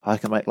 I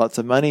can make lots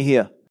of money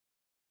here.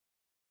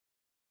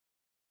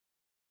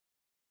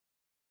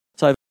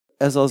 So,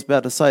 as I was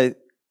about to say,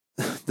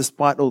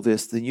 despite all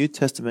this, the New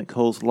Testament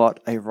calls Lot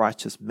a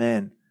righteous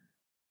man,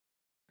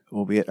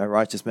 albeit a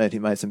righteous man who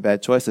made some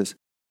bad choices.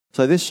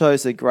 So this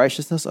shows the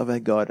graciousness of our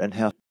God and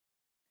how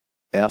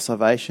our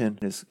salvation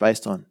is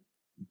based on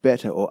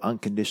better or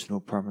unconditional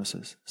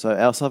promises. So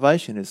our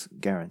salvation is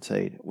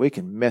guaranteed. We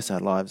can mess our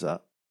lives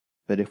up.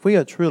 But if we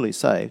are truly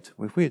saved,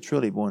 if we are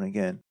truly born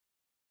again,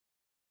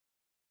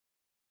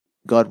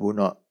 God will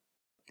not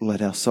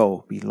let our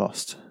soul be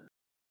lost.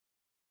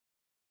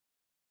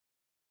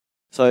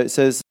 So it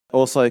says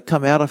also,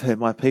 come out of her,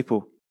 my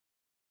people.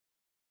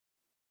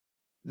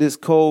 This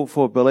call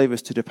for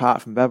believers to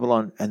depart from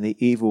Babylon and the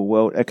evil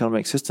world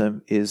economic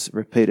system is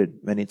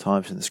repeated many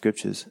times in the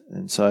scriptures.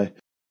 And so,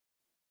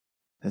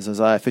 as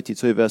Isaiah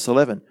 52 verse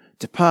 11,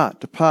 depart,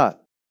 depart,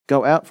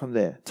 go out from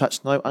there,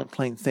 touch no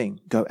unclean thing,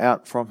 go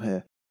out from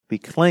her, be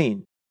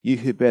clean, you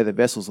who bear the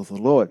vessels of the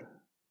Lord.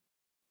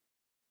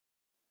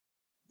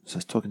 So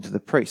it's talking to the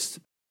priests.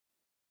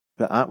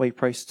 But aren't we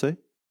priests too?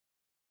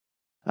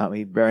 Aren't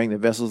we bearing the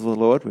vessels of the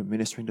Lord? We're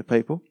ministering to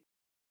people.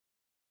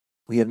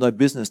 We have no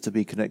business to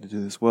be connected to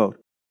this world,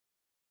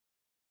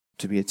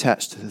 to be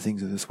attached to the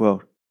things of this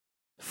world.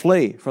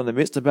 Flee from the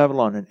midst of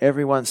Babylon and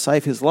everyone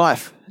save his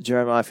life.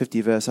 Jeremiah 50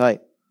 verse 8.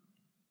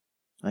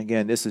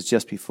 Again, this is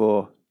just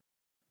before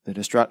the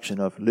destruction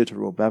of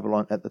literal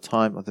Babylon at the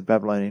time of the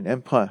Babylonian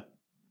Empire.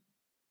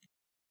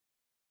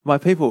 My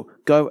people,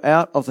 go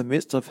out of the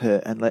midst of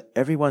her and let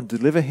everyone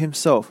deliver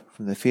himself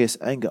from the fierce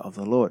anger of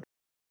the Lord.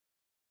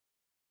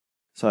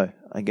 So,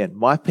 again,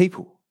 my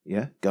people,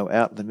 go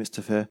out of the midst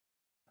of her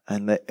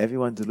and let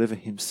everyone deliver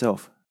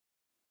himself.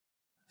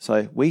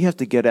 So we have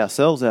to get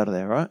ourselves out of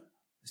there, right?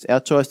 It's our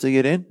choice to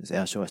get in, it's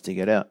our choice to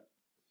get out.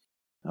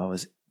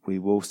 Otherwise, we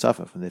will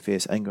suffer from the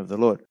fierce anger of the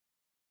Lord.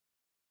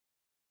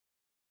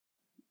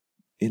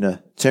 In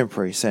a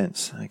temporary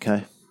sense,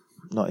 okay?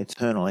 Not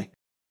eternally,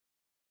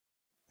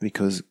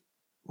 because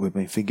we've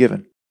been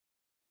forgiven.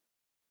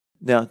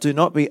 Now, do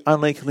not be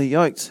unequally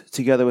yoked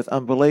together with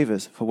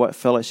unbelievers, for what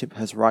fellowship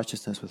has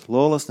righteousness with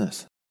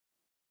lawlessness?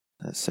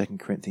 That's 2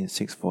 Corinthians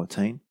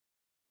 6:14.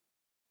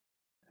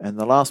 And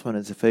the last one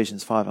is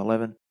Ephesians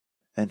 5:11.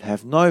 And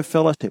have no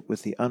fellowship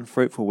with the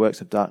unfruitful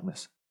works of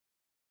darkness,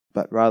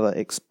 but rather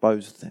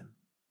expose them.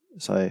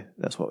 So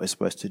that's what we're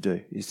supposed to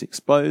do, is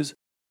expose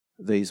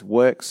these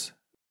works,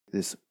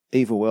 this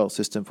evil world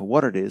system for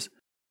what it is,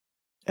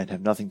 and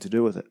have nothing to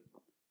do with it.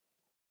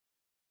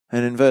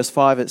 And in verse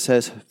 5 it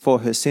says, for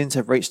her sins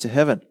have reached to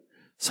heaven.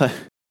 So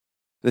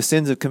the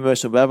sins of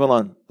commercial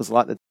Babylon was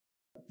like the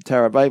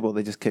Tower of Babel.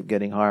 They just kept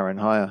getting higher and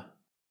higher.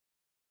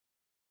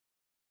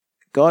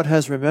 God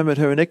has remembered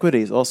her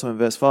iniquities, also in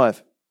verse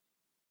 5.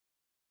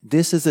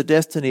 This is the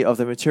destiny of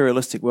the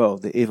materialistic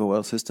world, the evil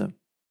world system.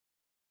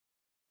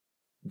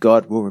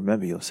 God will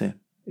remember your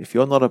sin. If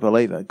you're not a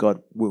believer,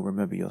 God will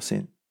remember your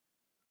sin.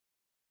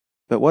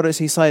 But what does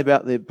he say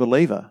about the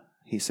believer?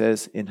 He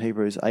says in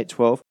Hebrews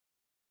 8:12,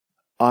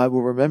 I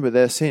will remember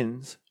their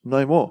sins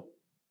no more.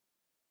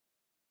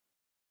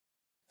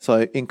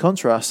 So in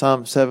contrast,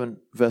 Psalm 7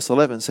 verse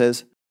 11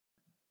 says,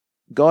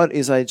 God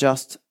is a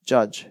just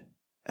judge,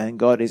 and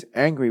God is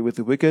angry with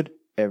the wicked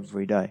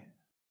every day.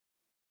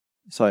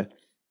 So,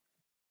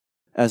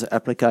 as an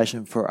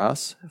application for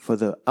us, for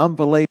the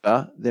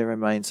unbeliever, there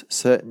remains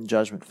certain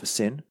judgment for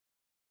sin.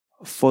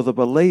 For the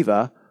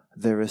believer,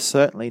 there is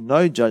certainly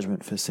no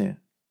judgment for sin.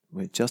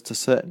 We're just as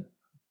certain,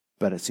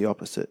 but it's the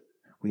opposite.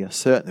 We are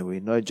certain that we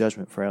have no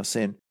judgment for our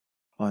sin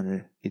on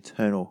an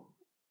eternal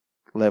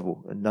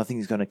level, and nothing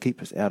is going to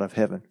keep us out of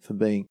heaven from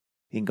being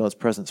in God's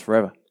presence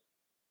forever.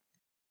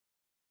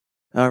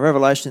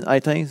 Revelation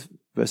 18,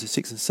 verses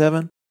 6 and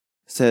 7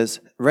 says,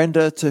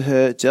 render to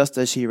her just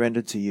as she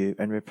rendered to you,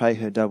 and repay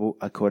her double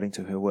according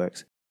to her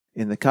works.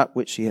 In the cup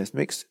which she has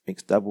mixed,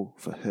 mix double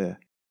for her.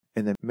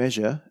 In the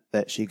measure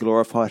that she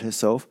glorified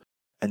herself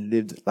and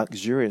lived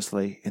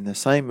luxuriously, in the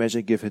same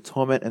measure give her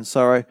torment and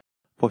sorrow,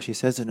 for she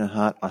says in her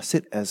heart, I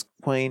sit as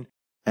queen,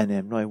 and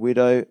am no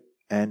widow,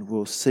 and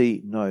will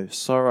see no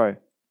sorrow.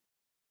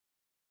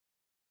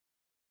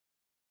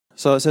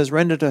 So it says,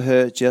 render to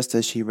her just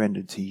as she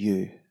rendered to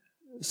you.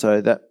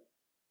 So that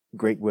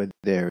Greek word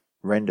there,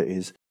 render,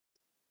 is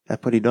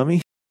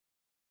apodidomi,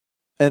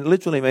 and it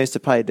literally means to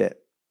pay debt,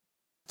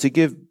 to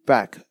give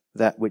back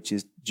that which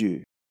is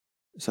due.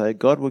 So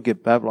God will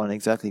give Babylon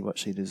exactly what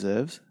she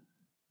deserves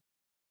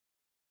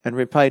and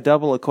repay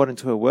double according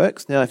to her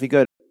works. Now, if you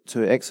go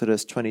to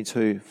Exodus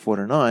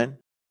 22:4-9,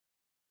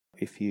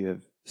 if you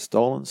have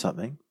stolen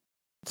something,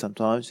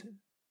 sometimes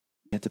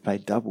you have to pay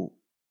double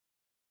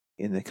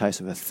in the case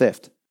of a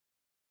theft.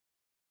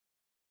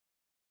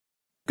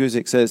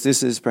 Guzik says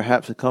this is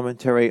perhaps a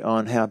commentary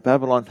on how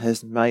Babylon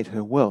has made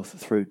her wealth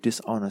through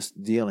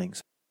dishonest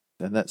dealings.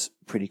 And that's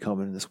pretty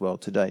common in this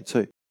world today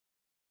too.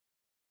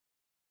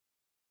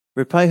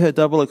 Repay her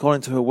double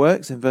according to her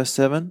works. In verse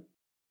 7,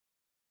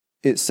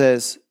 it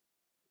says,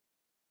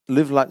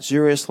 live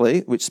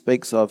luxuriously, which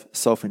speaks of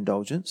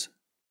self-indulgence.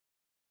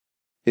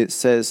 It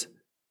says,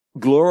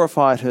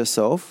 glorified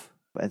herself,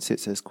 and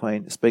sits as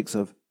queen, speaks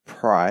of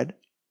pride.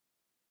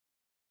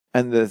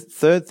 And the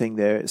third thing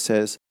there, it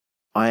says,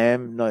 I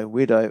am no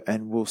widow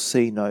and will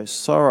see no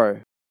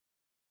sorrow.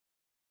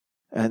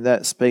 And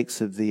that speaks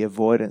of the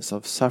avoidance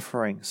of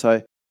suffering.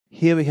 So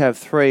here we have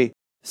three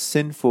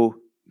sinful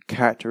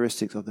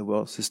characteristics of the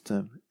world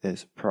system.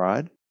 There's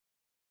pride.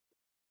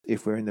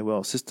 If we're in the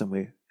world system,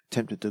 we're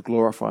tempted to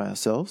glorify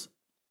ourselves.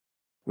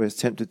 We're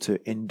tempted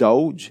to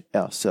indulge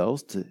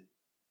ourselves, to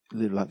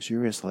live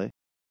luxuriously.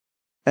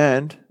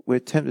 And we're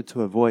tempted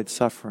to avoid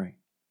suffering.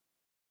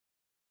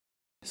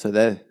 So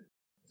they're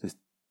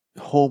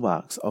the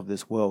hallmarks of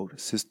this world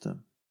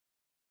system.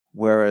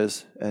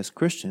 Whereas as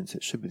Christians,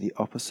 it should be the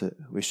opposite.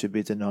 We should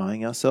be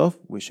denying ourselves,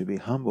 we should be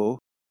humble,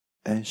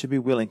 and should be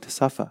willing to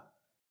suffer.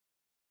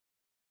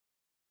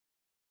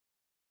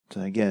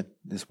 So again,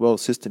 this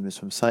world system is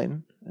from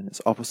Satan, and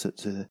it's opposite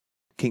to the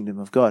kingdom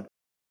of God.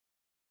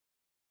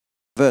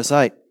 Verse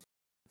 8,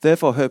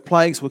 therefore her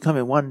plagues will come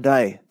in one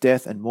day,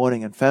 death and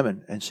mourning and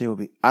famine, and she will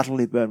be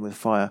utterly burned with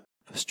fire,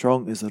 for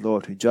strong is the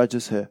Lord who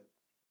judges her.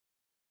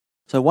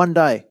 So one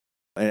day,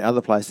 in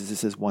other places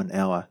this is 1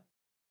 hour.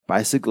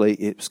 Basically,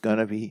 it's going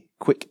to be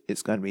quick,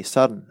 it's going to be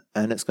sudden,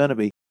 and it's going to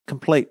be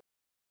complete.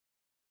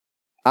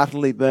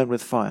 Utterly burned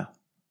with fire.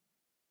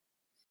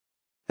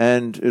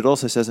 And it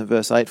also says in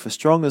verse 8, for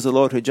strong is the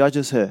Lord who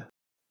judges her.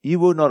 You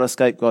will not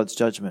escape God's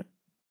judgment.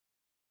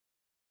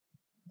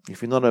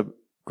 If you're not a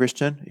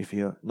Christian, if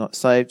you're not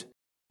saved,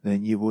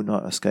 then you will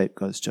not escape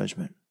God's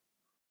judgment.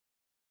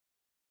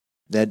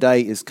 Their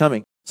day is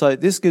coming. So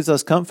this gives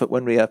us comfort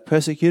when we are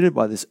persecuted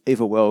by this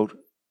evil world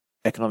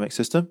economic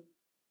system.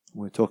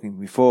 We were talking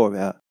before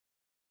about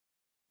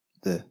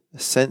the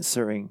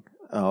censoring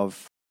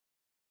of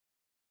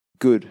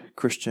good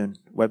Christian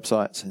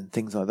websites and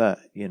things like that,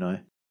 you know.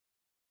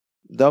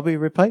 They'll be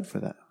repaid for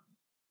that.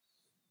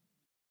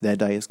 Their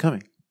day is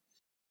coming.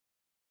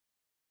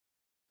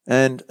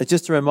 And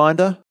just a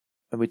reminder,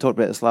 and we talked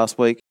about this last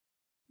week,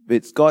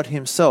 it's God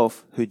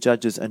himself who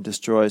judges and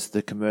destroys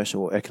the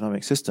commercial or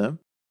economic system,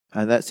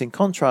 and that's in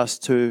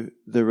contrast to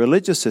the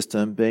religious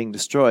system being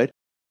destroyed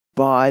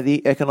by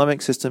the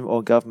economic system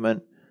or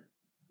government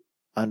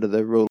under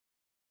the rule,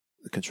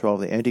 the control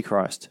of the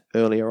Antichrist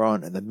earlier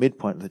on at the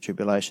midpoint of the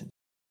tribulation.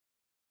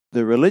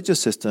 The religious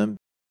system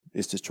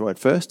is destroyed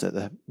first at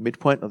the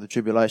midpoint of the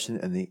tribulation,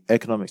 and the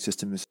economic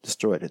system is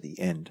destroyed at the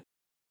end.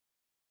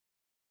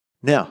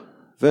 Now,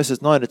 verses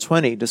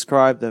 9-20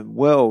 describe the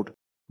world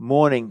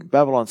mourning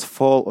Babylon's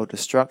fall or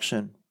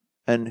destruction,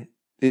 and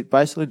it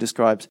basically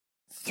describes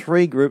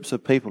three groups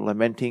of people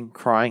lamenting,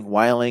 crying,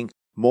 wailing,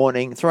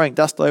 mourning, throwing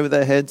dust over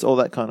their heads, all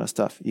that kind of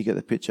stuff. You get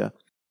the picture.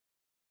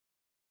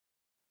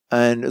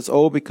 And it's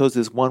all because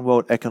this one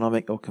world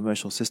economic or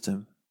commercial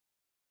system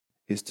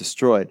is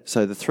destroyed.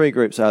 So the three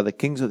groups are the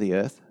kings of the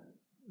earth,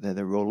 they're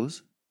the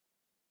rulers,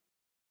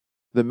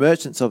 the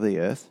merchants of the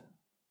earth,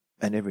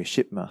 and every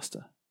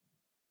shipmaster.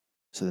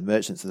 So the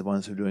merchants are the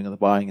ones who are doing all the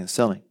buying and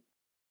selling.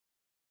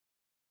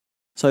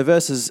 So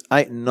verses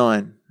 8 and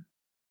 9,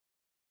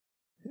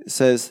 it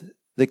says,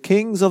 the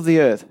kings of the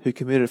earth who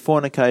committed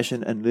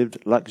fornication and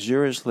lived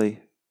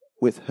luxuriously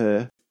with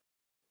her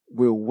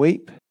will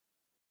weep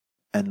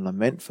and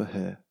lament for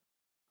her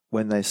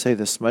when they see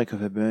the smoke of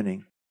her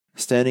burning,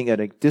 standing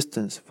at a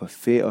distance for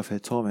fear of her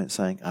torment,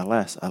 saying,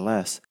 alas,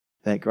 alas,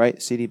 that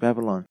great city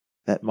Babylon,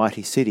 that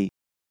mighty city,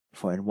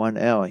 for in 1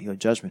 hour your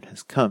judgment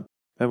has come.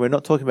 And we're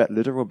not talking about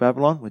literal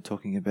Babylon, we're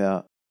talking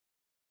about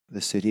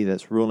the city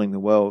that's ruling the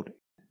world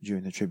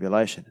during the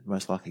tribulation,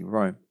 most likely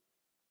Rome.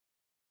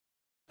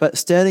 But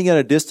standing at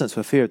a distance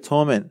for fear of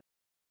torment.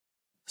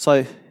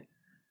 So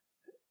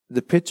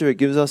the picture it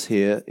gives us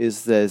here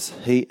is there's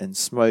heat and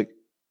smoke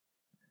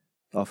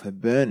of her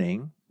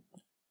burning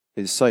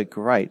is so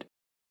great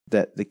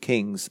that the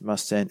kings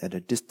must stand at a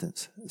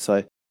distance.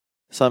 So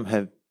some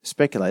have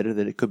speculated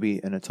that it could be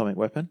an atomic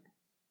weapon,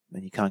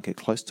 and you can't get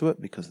close to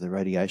it because of the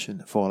radiation,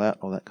 the fallout,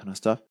 all that kind of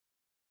stuff.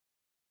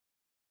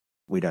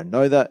 We don't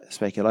know that,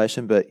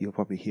 speculation, but you'll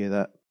probably hear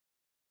that.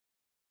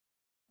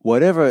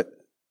 Whatever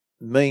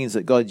means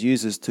that God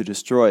uses to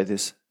destroy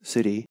this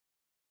city,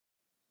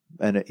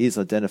 and it is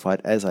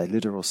identified as a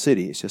literal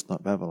city, it's just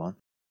not Babylon,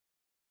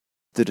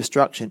 the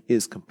destruction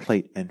is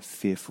complete and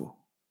fearful.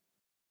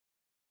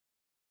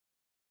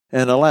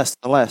 And alas,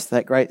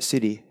 that great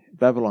city,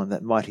 Babylon,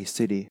 that mighty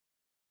city.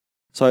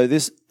 So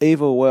this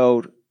evil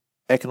world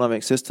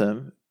economic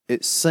system,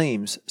 it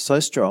seems so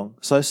strong,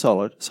 so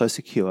solid, so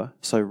secure,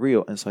 so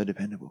real, and so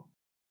dependable.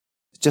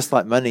 It's just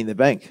like money in the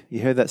bank.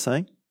 You heard that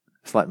saying?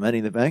 It's like money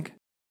in the bank.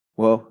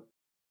 Well,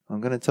 I'm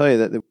going to tell you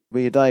that there will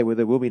be a day where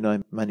there will be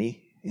no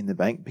money in the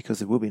bank because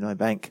there will be no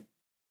bank.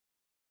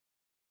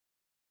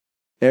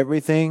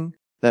 Everything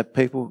that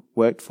people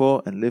worked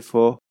for and lived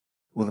for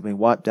will have been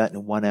wiped out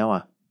in 1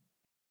 hour,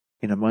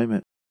 in a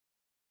moment.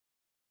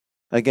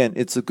 Again,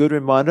 it's a good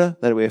reminder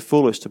that we are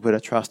foolish to put our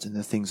trust in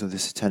the things of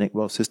this satanic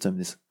world system,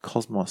 this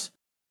cosmos.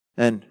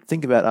 And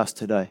think about us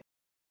today.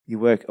 You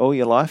work all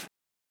your life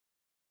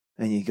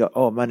and you got,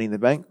 money in the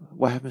bank.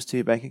 What happens to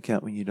your bank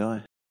account when you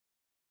die?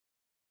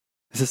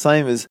 It's the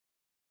same as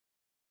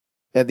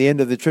at the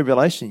end of the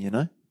tribulation,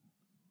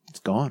 It's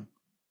gone.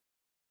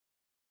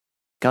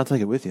 Can't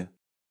take it with you.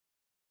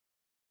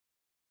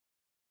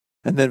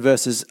 And then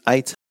verses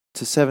 8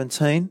 to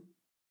 17,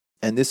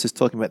 and this is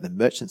talking about the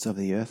merchants of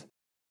the earth.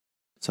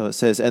 So it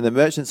says, "And the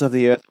merchants of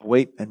the earth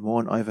weep and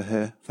mourn over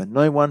her, for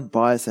no one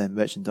buys their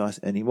merchandise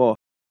anymore.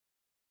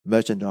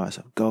 Merchandise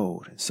of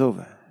gold and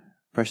silver,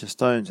 precious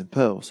stones and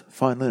pearls,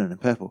 fine linen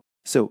and purple,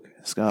 silk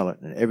and scarlet,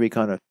 and every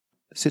kind of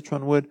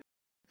citron wood,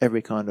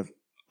 every kind of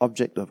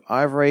object of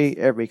ivory,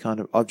 every kind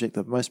of object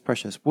of most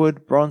precious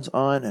wood, bronze,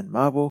 iron, and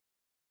marble,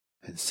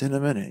 and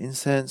cinnamon and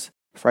incense,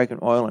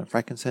 fragrant oil and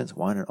frankincense,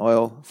 wine and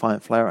oil, fine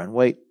flour and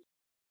wheat,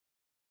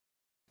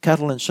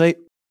 cattle and sheep,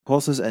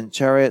 horses and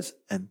chariots,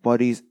 and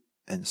bodies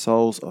and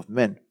souls of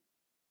men."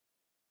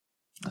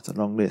 That's a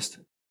long list.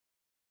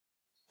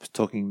 It's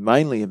talking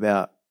mainly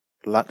about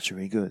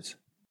luxury goods.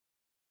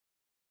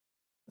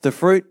 "The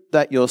fruit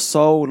that your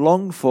soul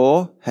longed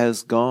for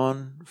has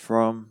gone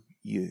from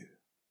you,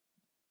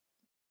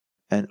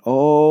 and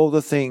all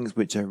the things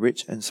which are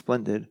rich and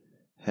splendid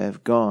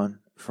have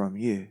gone from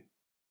you,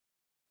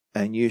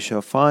 and you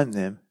shall find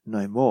them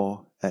no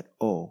more at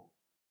all.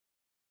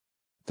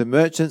 The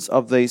merchants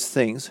of these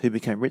things who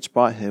became rich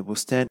by her will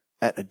stand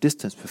at a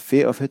distance for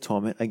fear of her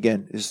torment."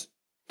 Again, this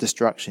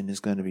destruction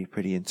is going to be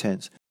pretty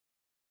intense.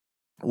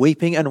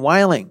 "Weeping and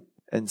wailing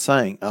and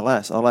saying,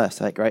 Alas, alas,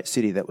 that great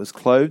city that was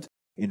clothed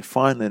in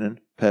fine linen,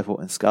 purple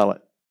and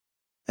scarlet,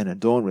 and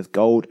adorned with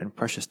gold and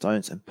precious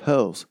stones and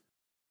pearls.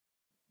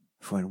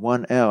 For in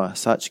 1 hour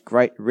such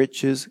great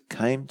riches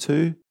came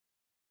to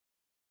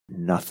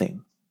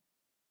nothing."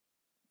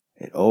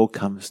 It all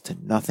comes to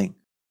nothing.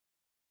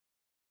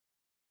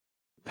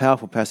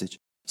 Powerful passage.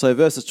 So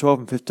verses 12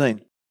 and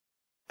 15.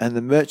 "And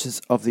the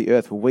merchants of the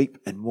earth will weep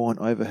and mourn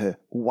over her,"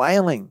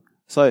 wailing.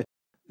 So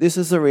this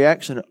is the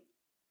reaction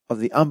of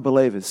the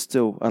unbelievers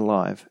still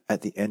alive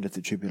at the end of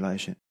the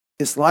tribulation.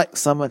 It's like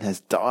someone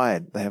has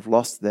died. They have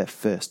lost their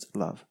first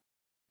love.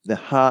 Their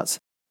hearts,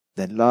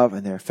 their love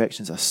and their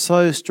affections are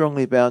so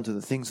strongly bound to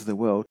the things of the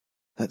world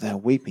that they are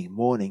weeping,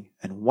 mourning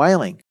and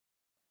wailing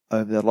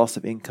over the loss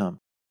of income,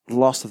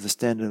 loss of the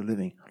standard of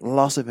living,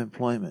 loss of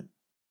employment.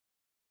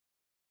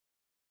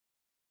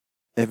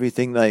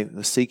 Everything they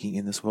were seeking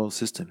in this world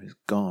system is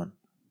gone.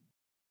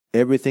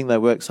 Everything they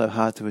worked so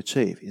hard to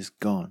achieve is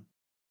gone.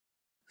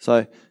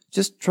 So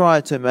just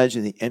try to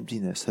imagine the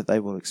emptiness that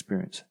they will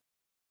experience.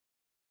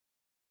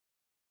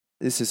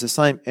 This is the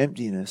same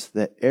emptiness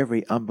that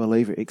every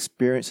unbeliever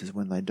experiences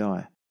when they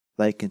die.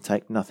 They can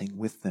take nothing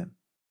with them.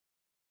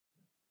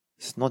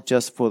 It's not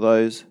just for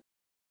those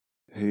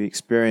who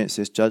experience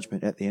this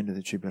judgment at the end of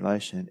the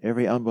tribulation.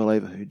 Every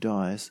unbeliever who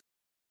dies,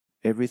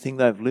 everything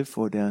they've lived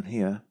for down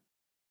here,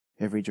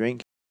 every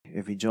drink,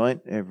 every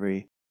joint,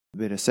 every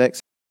bit of sex,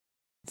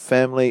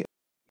 family,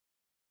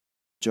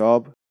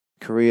 job,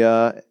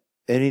 career,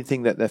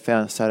 anything that they've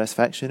found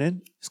satisfaction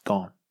in, is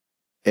gone.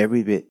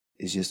 Every bit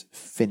is just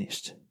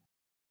finished.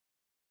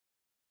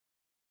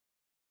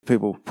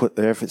 People put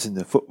their efforts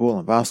into football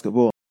and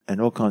basketball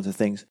and all kinds of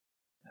things,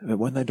 but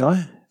when they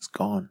die, it's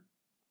gone.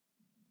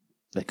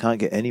 They can't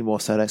get any more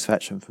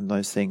satisfaction from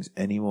those things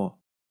anymore.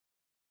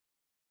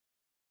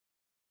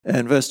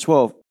 And verse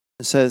 12,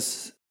 it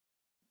says,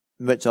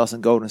 "Merchandise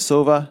and gold and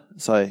silver."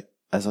 So,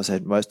 as I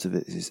said, most of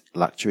it is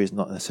luxuries,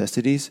 not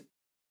necessities.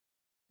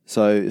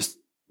 So it's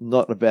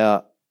not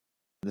about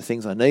the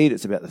things I need,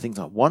 it's about the things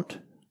I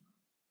want.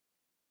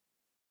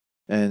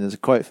 And there's a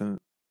quote from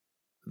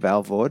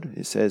Valvord.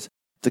 It says,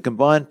 "The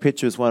combined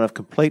picture is one of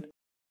complete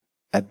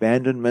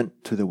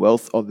abandonment to the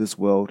wealth of this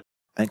world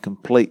and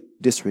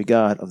complete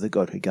disregard of the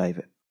God who gave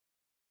it."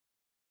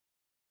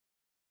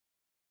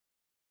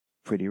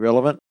 Pretty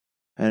relevant.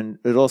 And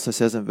it also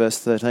says in verse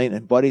 13,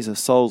 "And bodies of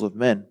souls of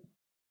men."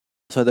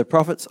 So the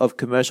prophets of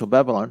commercial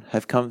Babylon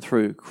have come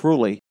through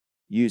cruelly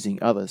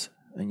using others.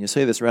 And you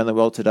see this around the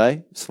world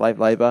today, slave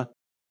labor,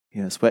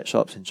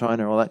 sweatshops in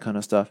China, all that kind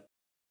of stuff.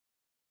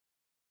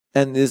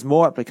 And there's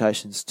more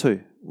applications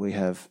too. We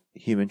have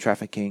human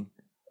trafficking,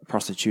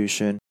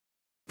 prostitution,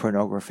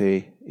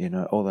 pornography,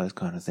 all those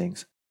kind of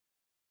things.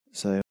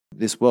 So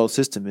this world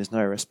system is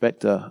no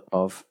respecter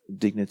of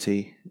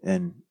dignity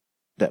and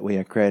that we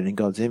are created in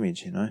God's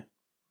image,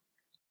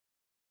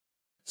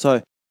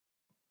 So,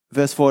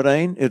 verse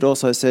 14, it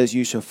also says,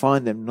 you shall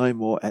find them no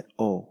more at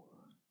all.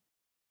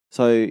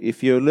 So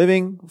if you're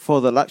living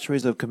for the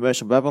luxuries of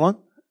commercial Babylon,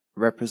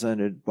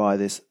 represented by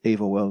this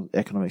evil world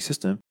economic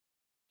system,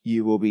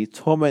 you will be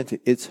tormented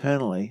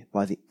eternally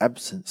by the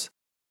absence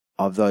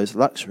of those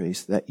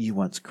luxuries that you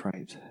once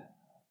craved.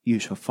 You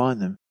shall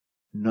find them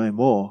no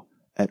more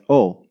at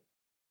all.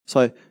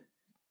 So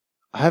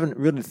I haven't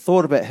really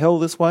thought about hell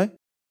this way,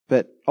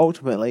 but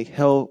ultimately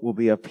hell will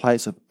be a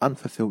place of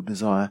unfulfilled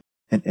desire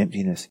and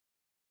emptiness.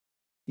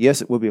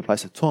 Yes, it will be a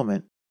place of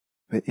torment,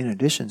 but in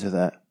addition to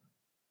that,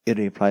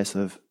 it'll be a place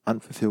of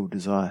unfulfilled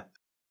desire,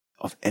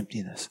 of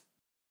emptiness.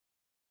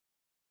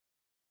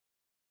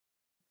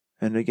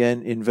 And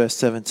again, in verse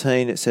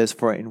 17, it says,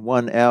 for in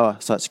 1 hour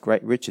such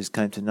great riches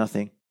came to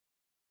nothing.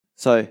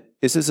 So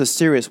this is a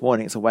serious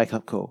warning. It's a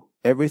wake-up call.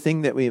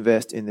 Everything that we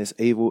invest in this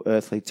evil,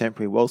 earthly,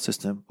 temporary world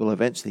system will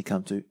eventually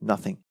come to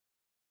nothing.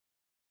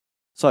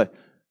 So,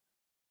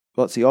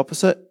 what's the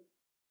opposite?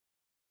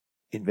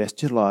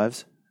 Invest your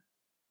lives,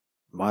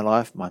 my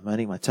life, my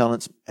money, my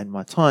talents, and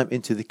my time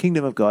into the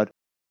kingdom of God,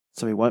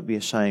 so we won't be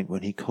ashamed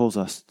when He calls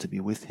us to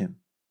be with Him.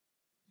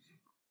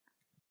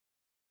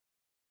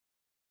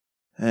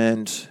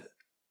 And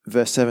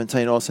verse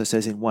 17 also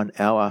says in 1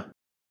 hour.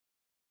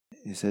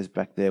 It says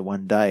back there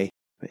 1 day,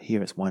 but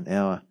here it's 1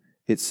 hour.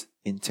 It's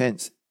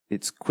intense,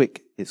 it's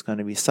quick, it's going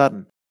to be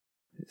sudden.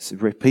 It's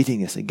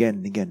repeating this again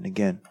and again and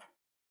again.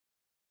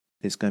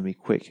 It's going to be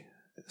quick,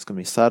 it's going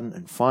to be sudden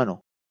and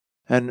final.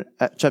 And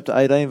at chapter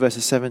 18,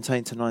 verses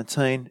 17 to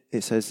 19,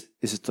 it says,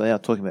 this is now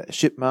talking about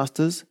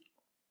shipmasters.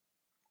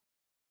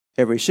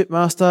 Every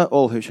shipmaster,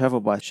 all who travel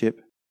by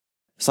ship,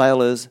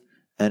 sailors,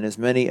 and as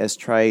many as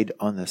trade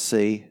on the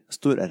sea,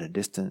 stood at a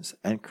distance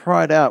and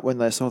cried out when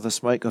they saw the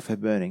smoke of her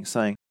burning,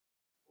 saying,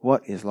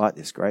 what is like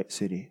this great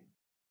city?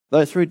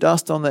 They threw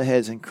dust on their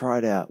heads and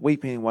cried out,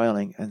 weeping and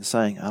wailing, and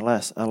saying,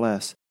 alas,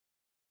 alas,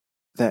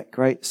 that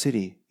great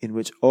city in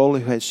which all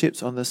who had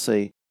ships on the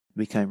sea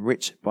became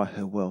rich by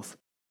her wealth.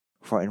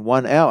 For in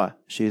 1 hour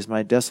she is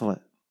made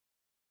desolate.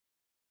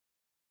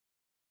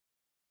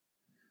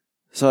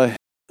 So,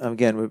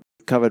 again, we've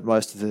covered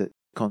most of the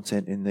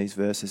content in these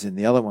verses in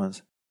the other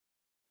ones.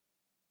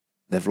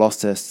 They've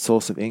lost their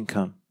source of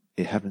income.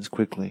 It happens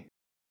quickly.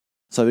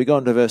 So we go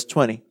on to verse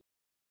 20.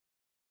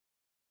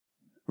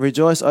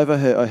 Rejoice over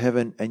her, O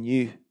heaven, and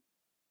you,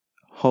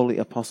 holy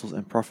apostles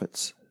and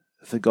prophets,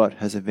 for God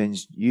has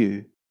avenged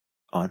you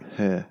on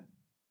her.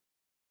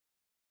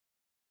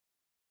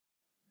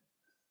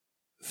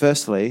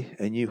 Firstly,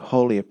 and you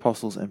holy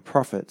apostles and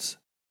prophets,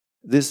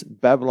 this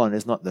Babylon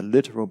is not the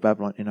literal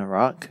Babylon in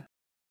Iraq.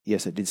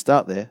 Yes, it did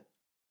start there,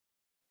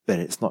 but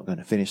it's not going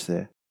to finish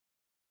there.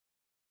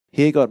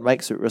 Here God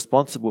makes it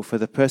responsible for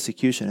the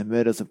persecution and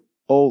murders of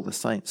all the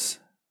saints,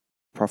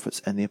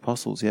 prophets and the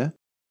apostles, yeah?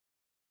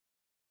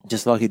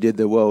 Just like He did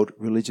the world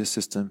religious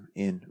system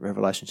in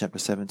Revelation chapter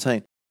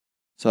 17.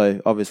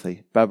 So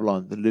obviously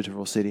Babylon, the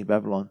literal city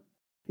Babylon,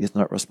 is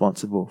not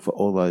responsible for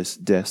all those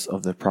deaths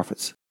of the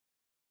prophets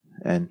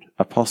and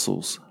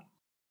apostles.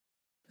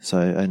 So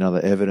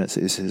another evidence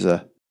this is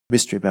a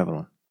mystery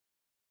Babylon.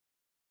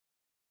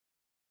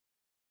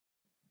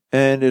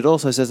 And it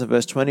also says in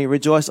verse 20,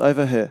 rejoice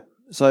over her.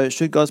 So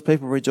should God's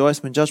people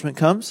rejoice when judgment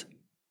comes?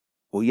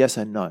 Well, yes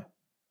and no.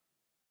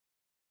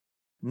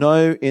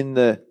 No in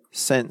the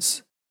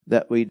sense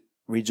that we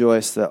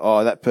rejoice that,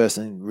 oh, that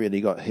person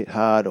really got hit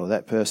hard or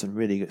that person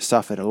really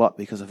suffered a lot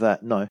because of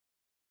that. No.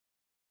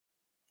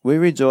 We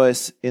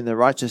rejoice in the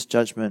righteous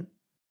judgment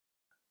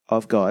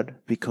of God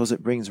because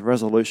it brings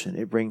resolution,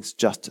 it brings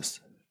justice.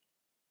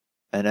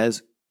 And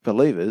as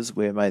believers,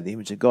 we are made in the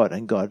image of God,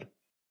 and God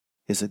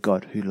is a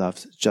God who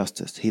loves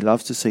justice. He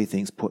loves to see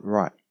things put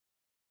right.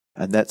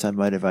 And that's our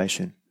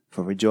motivation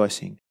for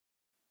rejoicing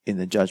in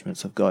the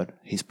judgments of God.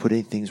 He's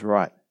putting things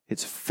right.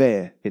 It's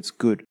fair. It's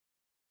good.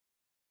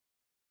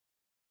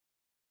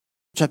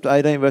 Chapter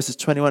 18, verses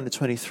 21 to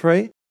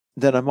 23.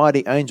 Then a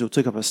mighty angel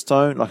took up a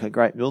stone like a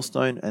great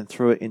millstone and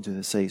threw it into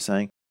the sea,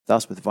 saying,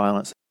 thus with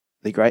violence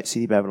the great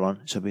city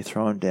Babylon shall be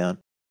thrown down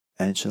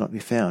and shall not be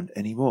found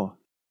any more.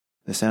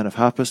 The sound of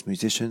harpists,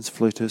 musicians,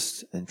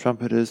 flutists, and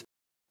trumpeters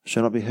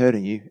shall not be heard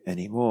in you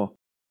any more.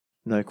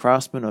 No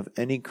craftsman of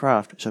any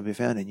craft shall be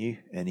found in you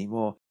any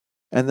more.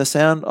 And the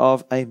sound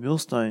of a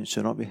millstone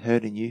shall not be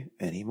heard in you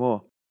any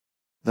more.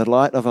 The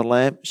light of a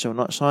lamp shall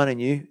not shine in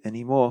you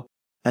any more.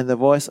 And the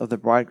voice of the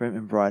bridegroom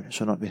and bride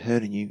shall not be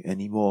heard in you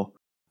any more.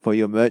 For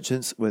your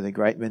merchants were the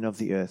great men of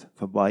the earth,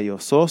 for by your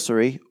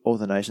sorcery all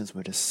the nations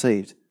were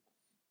deceived.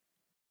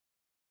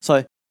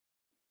 So,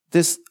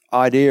 this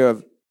idea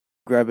of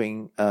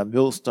grabbing a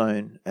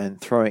millstone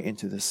and throwing it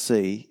into the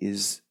sea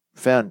is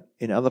found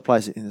in other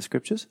places in the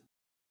scriptures.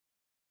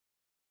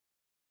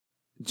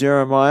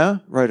 Jeremiah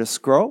wrote a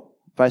scroll,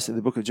 basically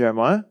the book of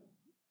Jeremiah,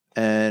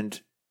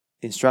 and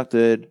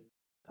instructed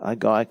a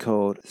guy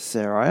called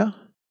Seraiah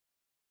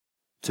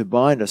to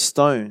bind a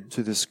stone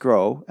to the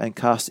scroll and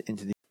cast it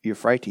into the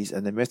Euphrates,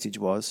 and the message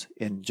was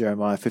in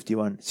Jeremiah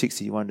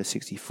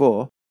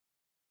 51:61-64,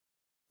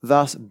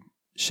 "Thus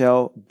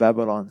shall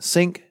Babylon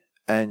sink,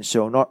 and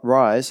shall not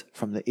rise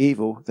from the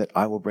evil that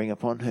I will bring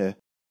upon her,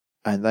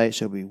 and they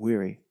shall be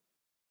weary."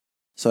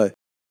 So,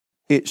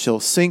 it shall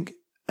sink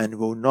and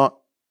will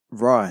not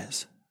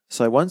rise.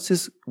 So once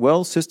this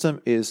world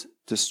system is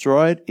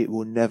destroyed, it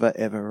will never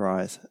ever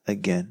rise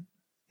again.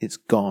 It's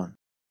gone.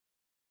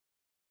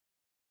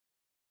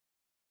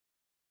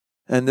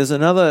 And there's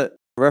another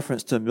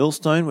reference to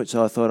millstone, which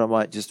I thought I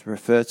might just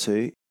refer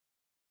to.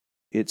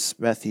 It's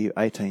Matthew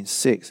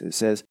 18:6. It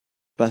says,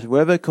 "But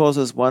whoever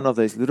causes one of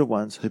these little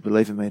ones who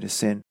believe in me to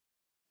sin,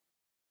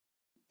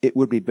 it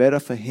would be better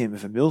for him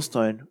if a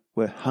millstone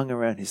were hung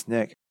around his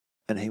neck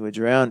and he were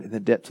drowned in the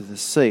depth of the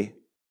sea."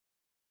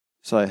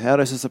 So how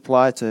does this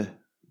apply to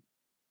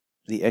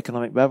the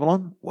economic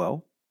Babylon?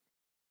 Well,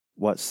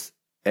 what's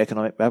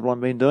economic Babylon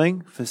been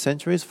doing for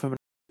centuries, for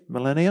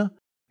millennia?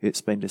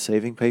 It's been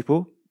deceiving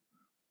people,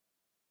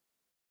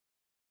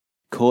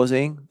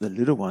 causing the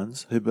little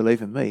ones who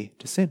believe in me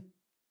to sin.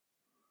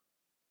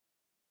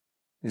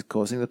 It's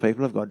causing the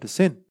people of God to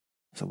sin.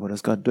 So what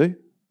does God do?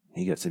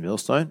 He gets a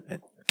millstone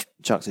and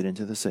chucks it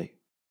into the sea.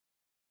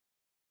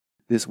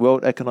 This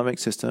world economic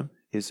system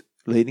is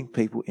leading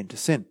people into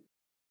sin.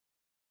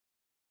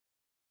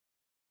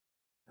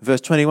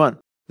 Verse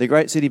 21, "The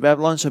great city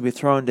Babylon shall be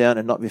thrown down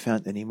and not be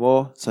found any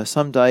more. So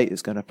someday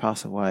it's going to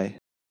pass away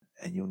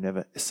and you'll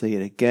never see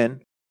it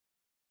again."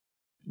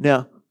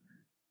 Now,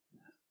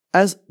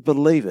 as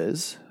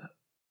believers,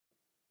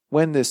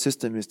 when this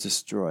system is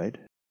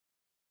destroyed,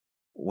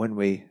 when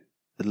we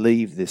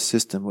leave this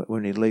system,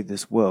 when we leave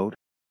this world,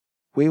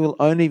 we will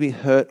only be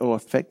hurt or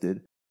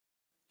affected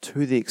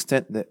to the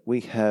extent that we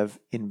have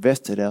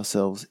invested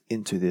ourselves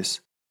into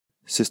this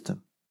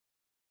system.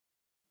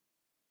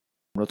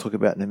 We'll talk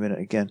about in a minute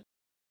again.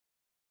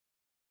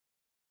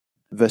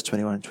 Verse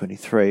 21 and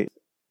 23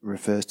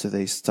 refers to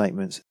these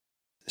statements.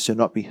 "Shall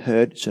not be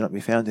heard, shall not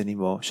be found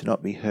anymore, shall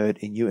not be heard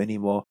in you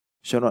anymore,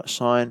 shall not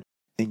shine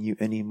in you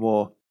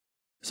anymore."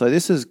 So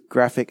this is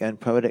graphic and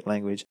poetic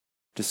language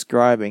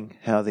describing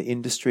how the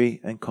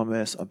industry and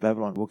commerce of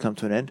Babylon will come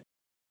to an end.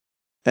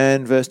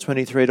 And verse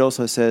 23, it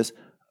also says,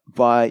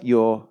 "By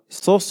your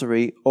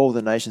sorcery all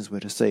the nations were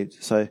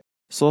deceived." So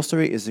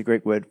sorcery is the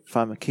Greek word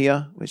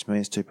pharmakia, which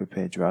means to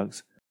prepare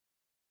drugs.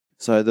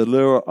 So the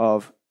lure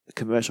of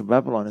commercial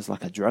Babylon is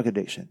like a drug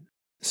addiction.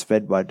 It's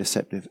fed by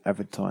deceptive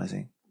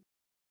advertising.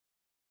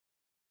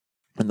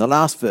 And the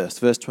last verse,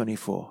 verse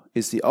 24,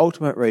 is the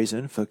ultimate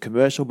reason for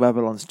commercial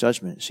Babylon's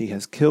judgment. "She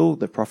has killed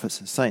the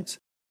prophets and saints."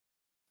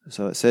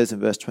 So it says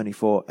in verse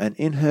 24, "And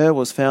in her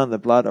was found the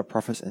blood of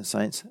prophets and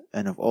saints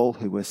and of all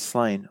who were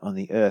slain on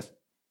the earth."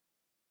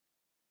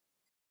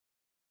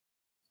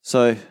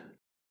 So,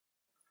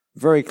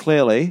 very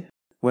clearly,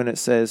 when it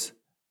says,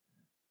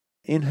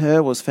 "In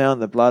her was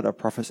found the blood of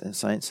prophets and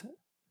saints,"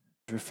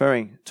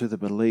 referring to the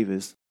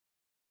believers,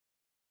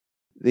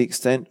 the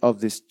extent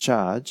of this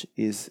charge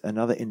is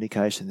another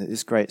indication that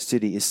this great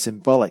city is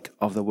symbolic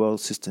of the world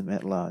system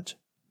at large.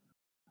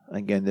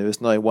 Again, there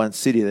is no one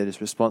city that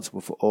is responsible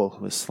for all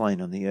who are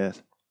slain on the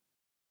earth.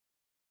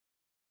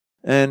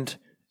 And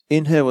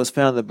in her was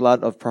found the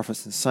blood of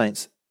prophets and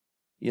saints.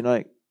 You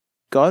know,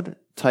 God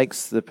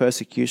takes the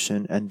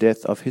persecution and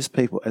death of his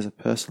people as a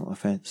personal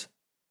offense.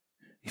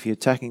 If you're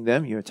attacking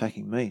them, you're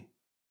attacking me.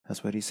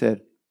 That's what he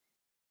said.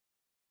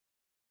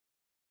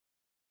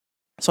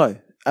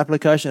 So,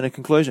 application and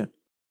conclusion.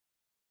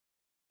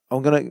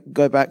 I'm going to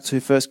go back to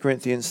 1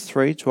 Corinthians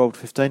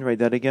 3:12-15, read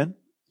that again.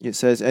 It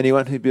says,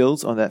 "Anyone who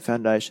builds on that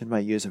foundation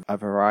may use a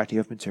variety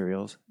of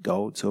materials,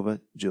 gold,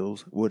 silver,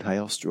 jewels, wood, hay,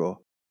 or straw.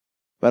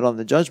 But on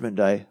the judgment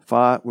day,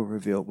 fire will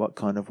reveal what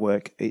kind of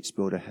work each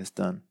builder has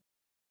done.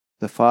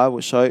 The fire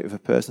will show if a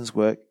person's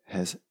work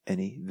has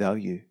any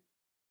value.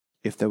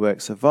 If the work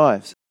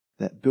survives,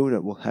 that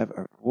builder will have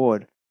a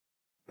reward.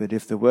 But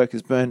if the work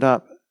is burned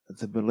up,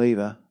 the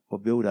believer or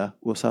builder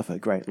will suffer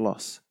great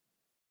loss.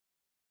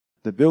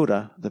 The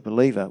builder, the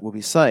believer, will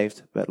be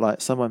saved, but like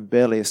someone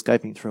barely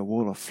escaping through a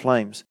wall of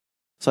flames."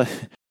 So,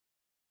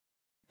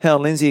 Hal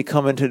Lindsey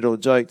commented or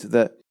joked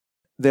that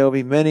there will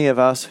be many of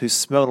us who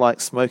smell like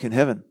smoke in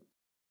heaven.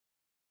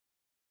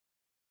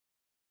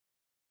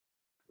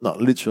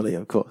 Not literally,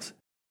 of course.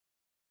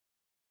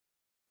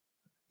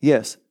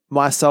 Yes,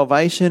 my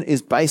salvation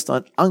is based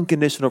on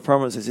unconditional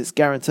promises. It's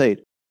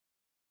guaranteed.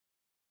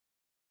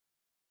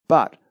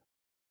 But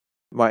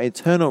my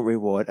eternal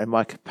reward and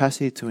my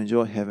capacity to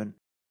enjoy heaven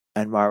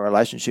and my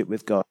relationship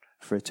with God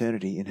for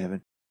eternity in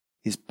heaven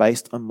is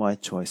based on my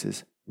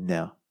choices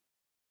now.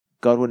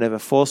 God will never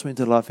force me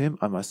to love him.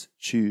 I must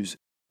choose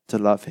to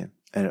love him.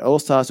 And it all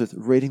starts with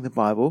reading the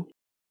Bible,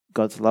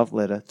 God's love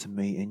letter to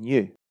me and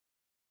you.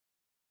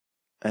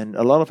 And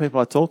a lot of people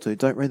I talk to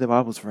don't read the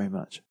Bibles very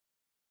much.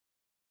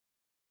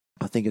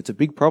 I think it's a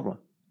big problem.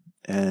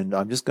 And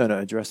I'm just going to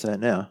address that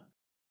now.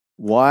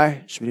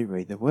 Why should we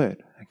read the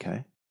Word?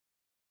 Okay.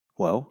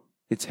 Well,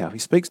 it's how he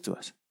speaks to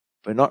us.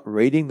 We're not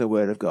reading the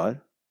Word of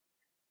God.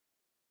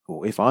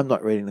 Well, if I'm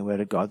not reading the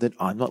Word of God, then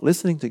I'm not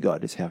listening to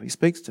God, is how He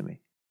speaks to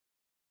me.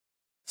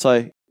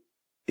 So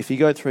if you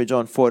go through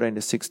John 14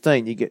 to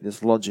 16, you get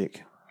this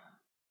logic.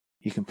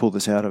 You can pull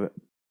this out of it.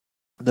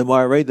 The more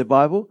I read the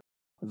Bible,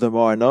 the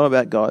more I know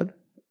about God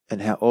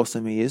and how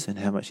awesome He is and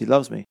how much He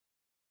loves me.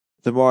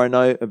 The more I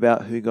know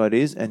about who God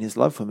is and His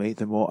love for me,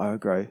 the more I will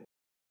grow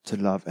to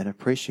love and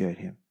appreciate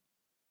Him.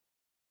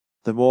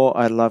 The more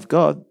I love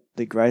God,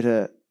 the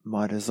greater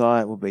my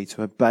desire will be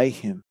to obey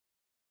Him.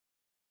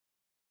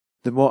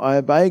 The more I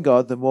obey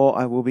God, the more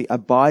I will be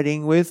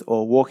abiding with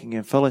or walking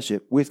in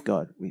fellowship with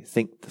God. We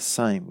think the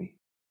same. We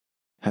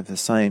have the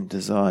same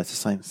desires, the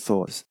same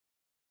thoughts.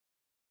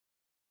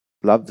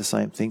 Love the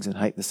same things and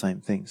hate the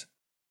same things.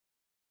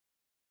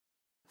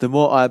 The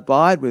more I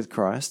abide with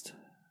Christ,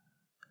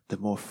 the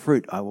more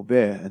fruit I will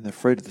bear, and the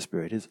fruit of the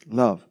Spirit is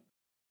love.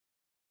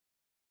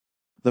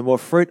 The more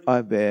fruit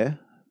I bear,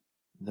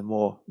 the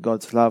more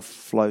God's love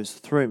flows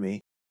through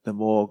me, the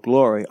more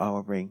glory I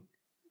will bring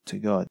to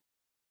God.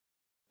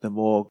 The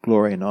more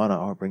glory and honor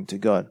I will bring to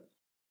God.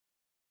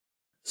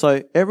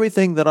 So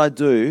everything that I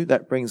do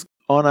that brings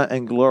honor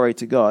and glory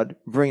to God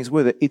brings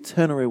with it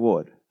eternal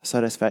reward,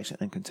 satisfaction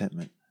and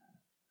contentment.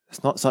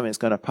 It's not something that's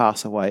going to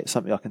pass away, it's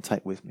something I can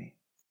take with me.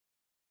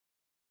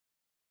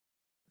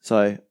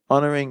 So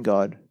honoring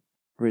God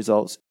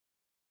results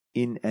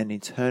in an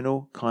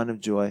eternal kind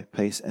of joy,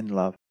 peace and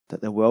love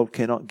that the world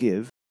cannot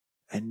give,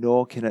 and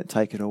nor can it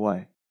take it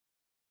away.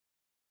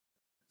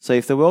 So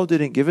if the world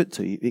didn't give it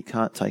to you, it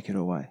can't take it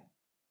away.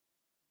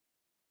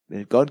 But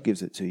if God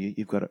gives it to you,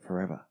 you've got it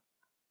forever.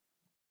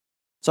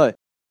 So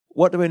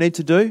what do we need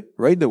to do?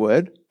 Read the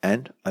Word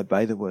and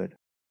obey the Word.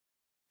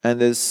 And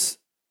there's,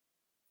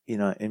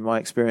 in my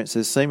experience,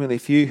 there's seemingly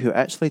few who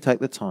actually take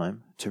the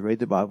time to read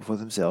the Bible for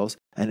themselves,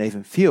 and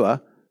even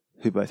fewer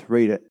who both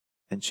read it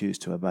and choose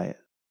to obey it.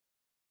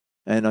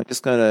 And I'm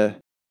just going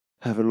to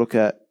have a look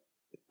at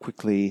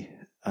quickly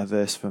a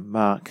verse from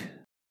Mark.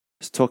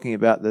 It's talking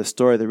about the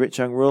story of the rich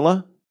young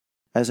ruler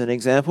as an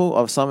example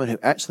of someone who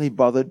actually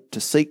bothered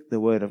to seek the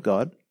Word of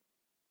God,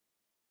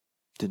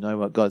 to know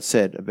what God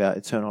said about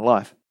eternal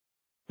life,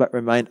 but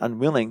remained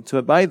unwilling to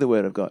obey the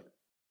Word of God.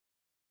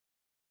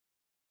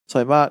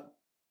 So Mark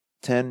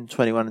 10,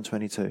 21 and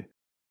 22.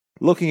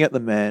 Looking at the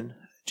man,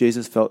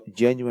 Jesus felt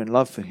genuine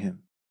love for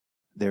him.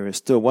 There is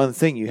still one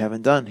thing you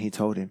haven't done, he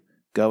told him.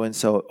 Go and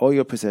sell all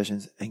your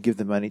possessions and give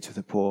the money to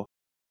the poor,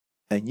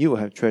 and you will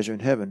have treasure in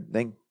heaven.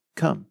 Then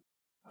come,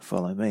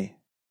 follow me.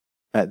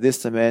 At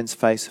this the man's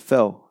face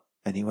fell,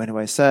 and he went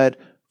away sad,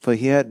 for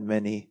he had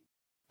many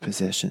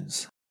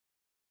possessions.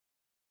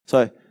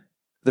 So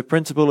the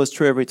principle is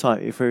true every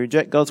time. If we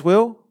reject God's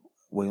will,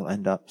 we'll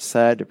end up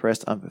sad,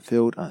 depressed,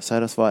 unfulfilled,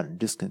 unsatisfied, and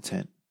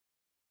discontent.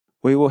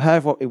 We will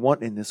have what we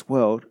want in this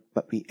world,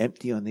 but be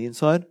empty on the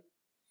inside.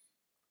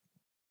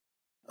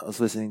 I was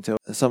listening to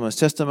someone's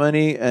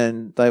testimony,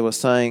 and they were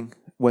saying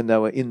when they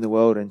were in the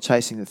world and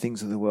chasing the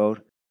things of the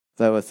world,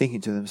 they were thinking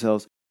to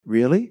themselves,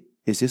 really?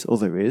 Is this all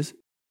there is?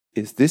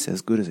 Is this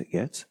as good as it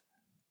gets?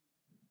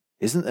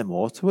 Isn't there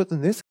more to it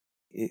than this?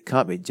 It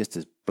can't be just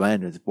as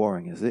bland and as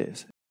boring as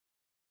this.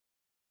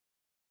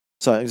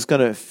 So I'm just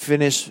going to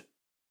finish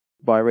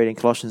by reading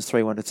Colossians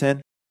 3, 1 to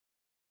 10.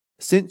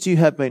 Since you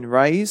have been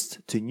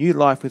raised to new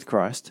life with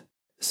Christ,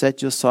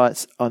 set your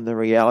sights on the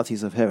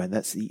realities of heaven.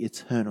 That's the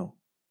eternal,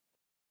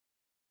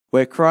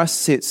 where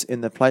Christ sits in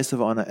the place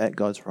of honor at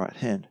God's right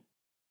hand.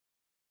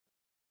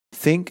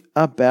 Think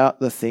about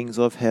the things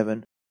of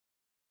heaven,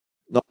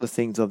 not the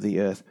things of the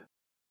earth.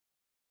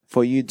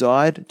 For you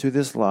died to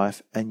this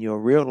life, and your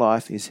real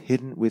life is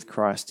hidden with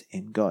Christ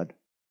in God.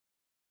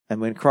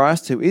 And when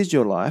Christ, who is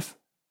your life,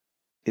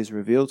 is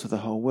revealed to the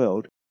whole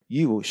world,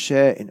 you will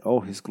share in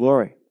all His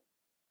glory.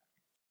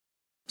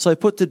 So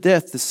put to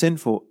death the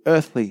sinful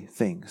earthly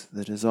things,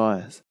 the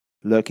desires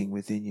lurking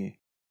within you.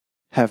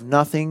 Have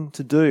nothing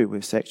to do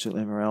with sexual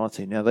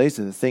immorality. Now these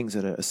are the things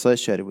that are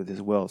associated with this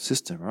world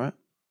system, right?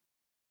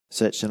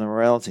 Sexual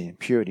immorality,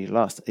 impurity,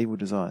 lust, evil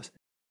desires.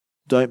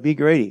 Don't be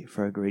greedy,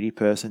 for a greedy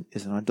person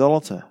is an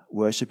idolater,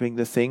 worshipping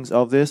the things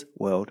of this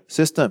world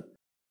system.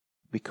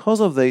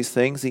 Because of these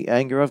things, the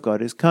anger of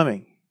God is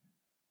coming.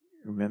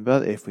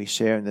 Remember, if we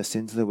share in the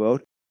sins of the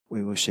world,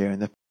 we will share in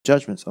the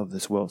judgments of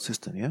this world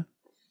system, yeah?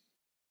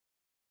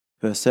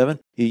 Verse 7,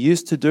 you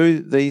used to do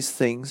these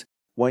things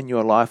when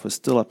your life was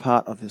still a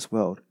part of this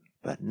world,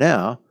 but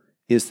now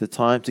is the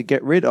time to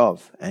get rid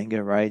of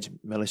anger, rage,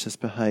 malicious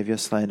behavior,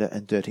 slander,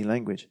 and dirty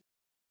language.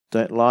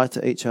 Don't lie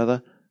to each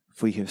other,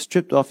 for you have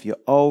stripped off your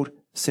old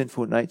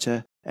sinful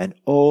nature and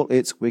all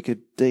its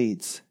wicked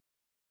deeds.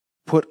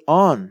 Put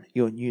on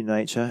your new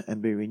nature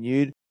and be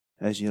renewed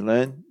as you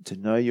learn to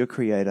know your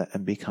Creator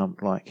and become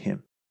like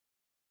Him.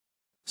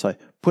 So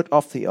put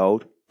off the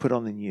old, put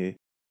on the new.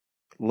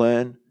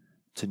 Learn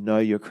to know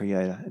your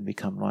Creator and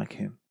become like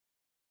Him.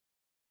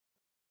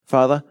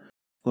 Father,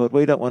 Lord,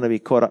 we don't want to be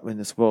caught up in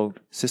this world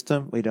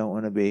system. We don't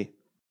want to be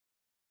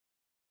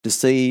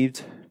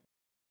deceived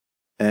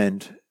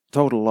and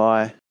told a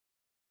lie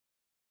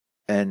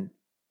and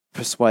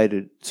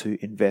persuaded to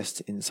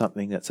invest in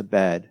something that's a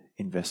bad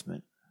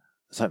investment.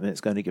 something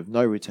that's going to give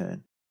no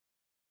return,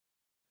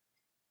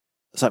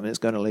 something that's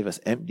going to leave us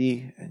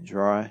empty and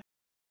dry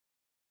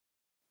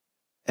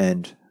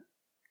and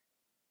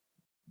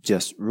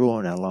just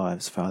ruin our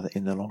lives, Father,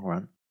 in the long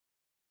run.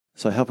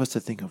 So help us to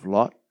think of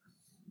Lot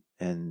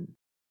and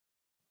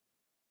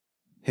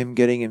him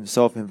getting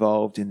himself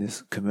involved in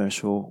this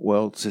commercial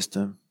world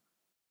system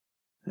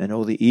and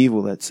all the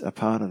evil that's a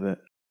part of it,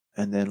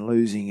 and then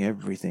losing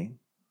everything.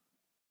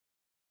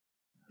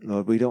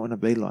 Lord, we don't want to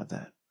be like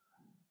that.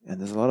 And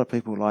there's a lot of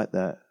people like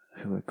that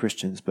who are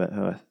Christians but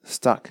who are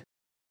stuck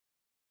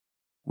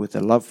with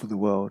their love for the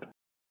world,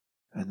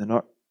 and they're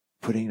not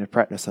putting into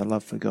practice our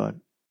love for God.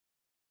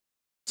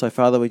 So,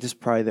 Father, we just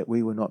pray that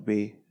we will not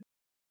be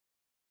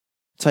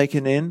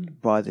taken in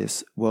by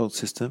this world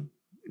system.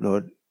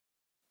 Lord,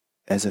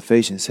 as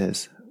Ephesians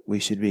says, we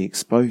should be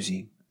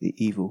exposing the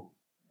evil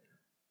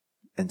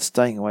and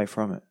staying away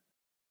from it.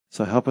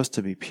 So help us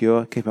to be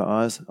pure, keep our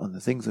eyes on the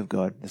things of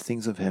God, the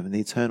things of heaven, the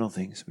eternal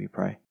things, we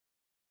pray.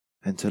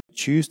 And to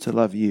choose to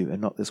love you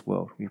and not this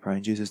world, we pray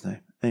in Jesus'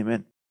 name.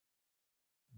 Amen.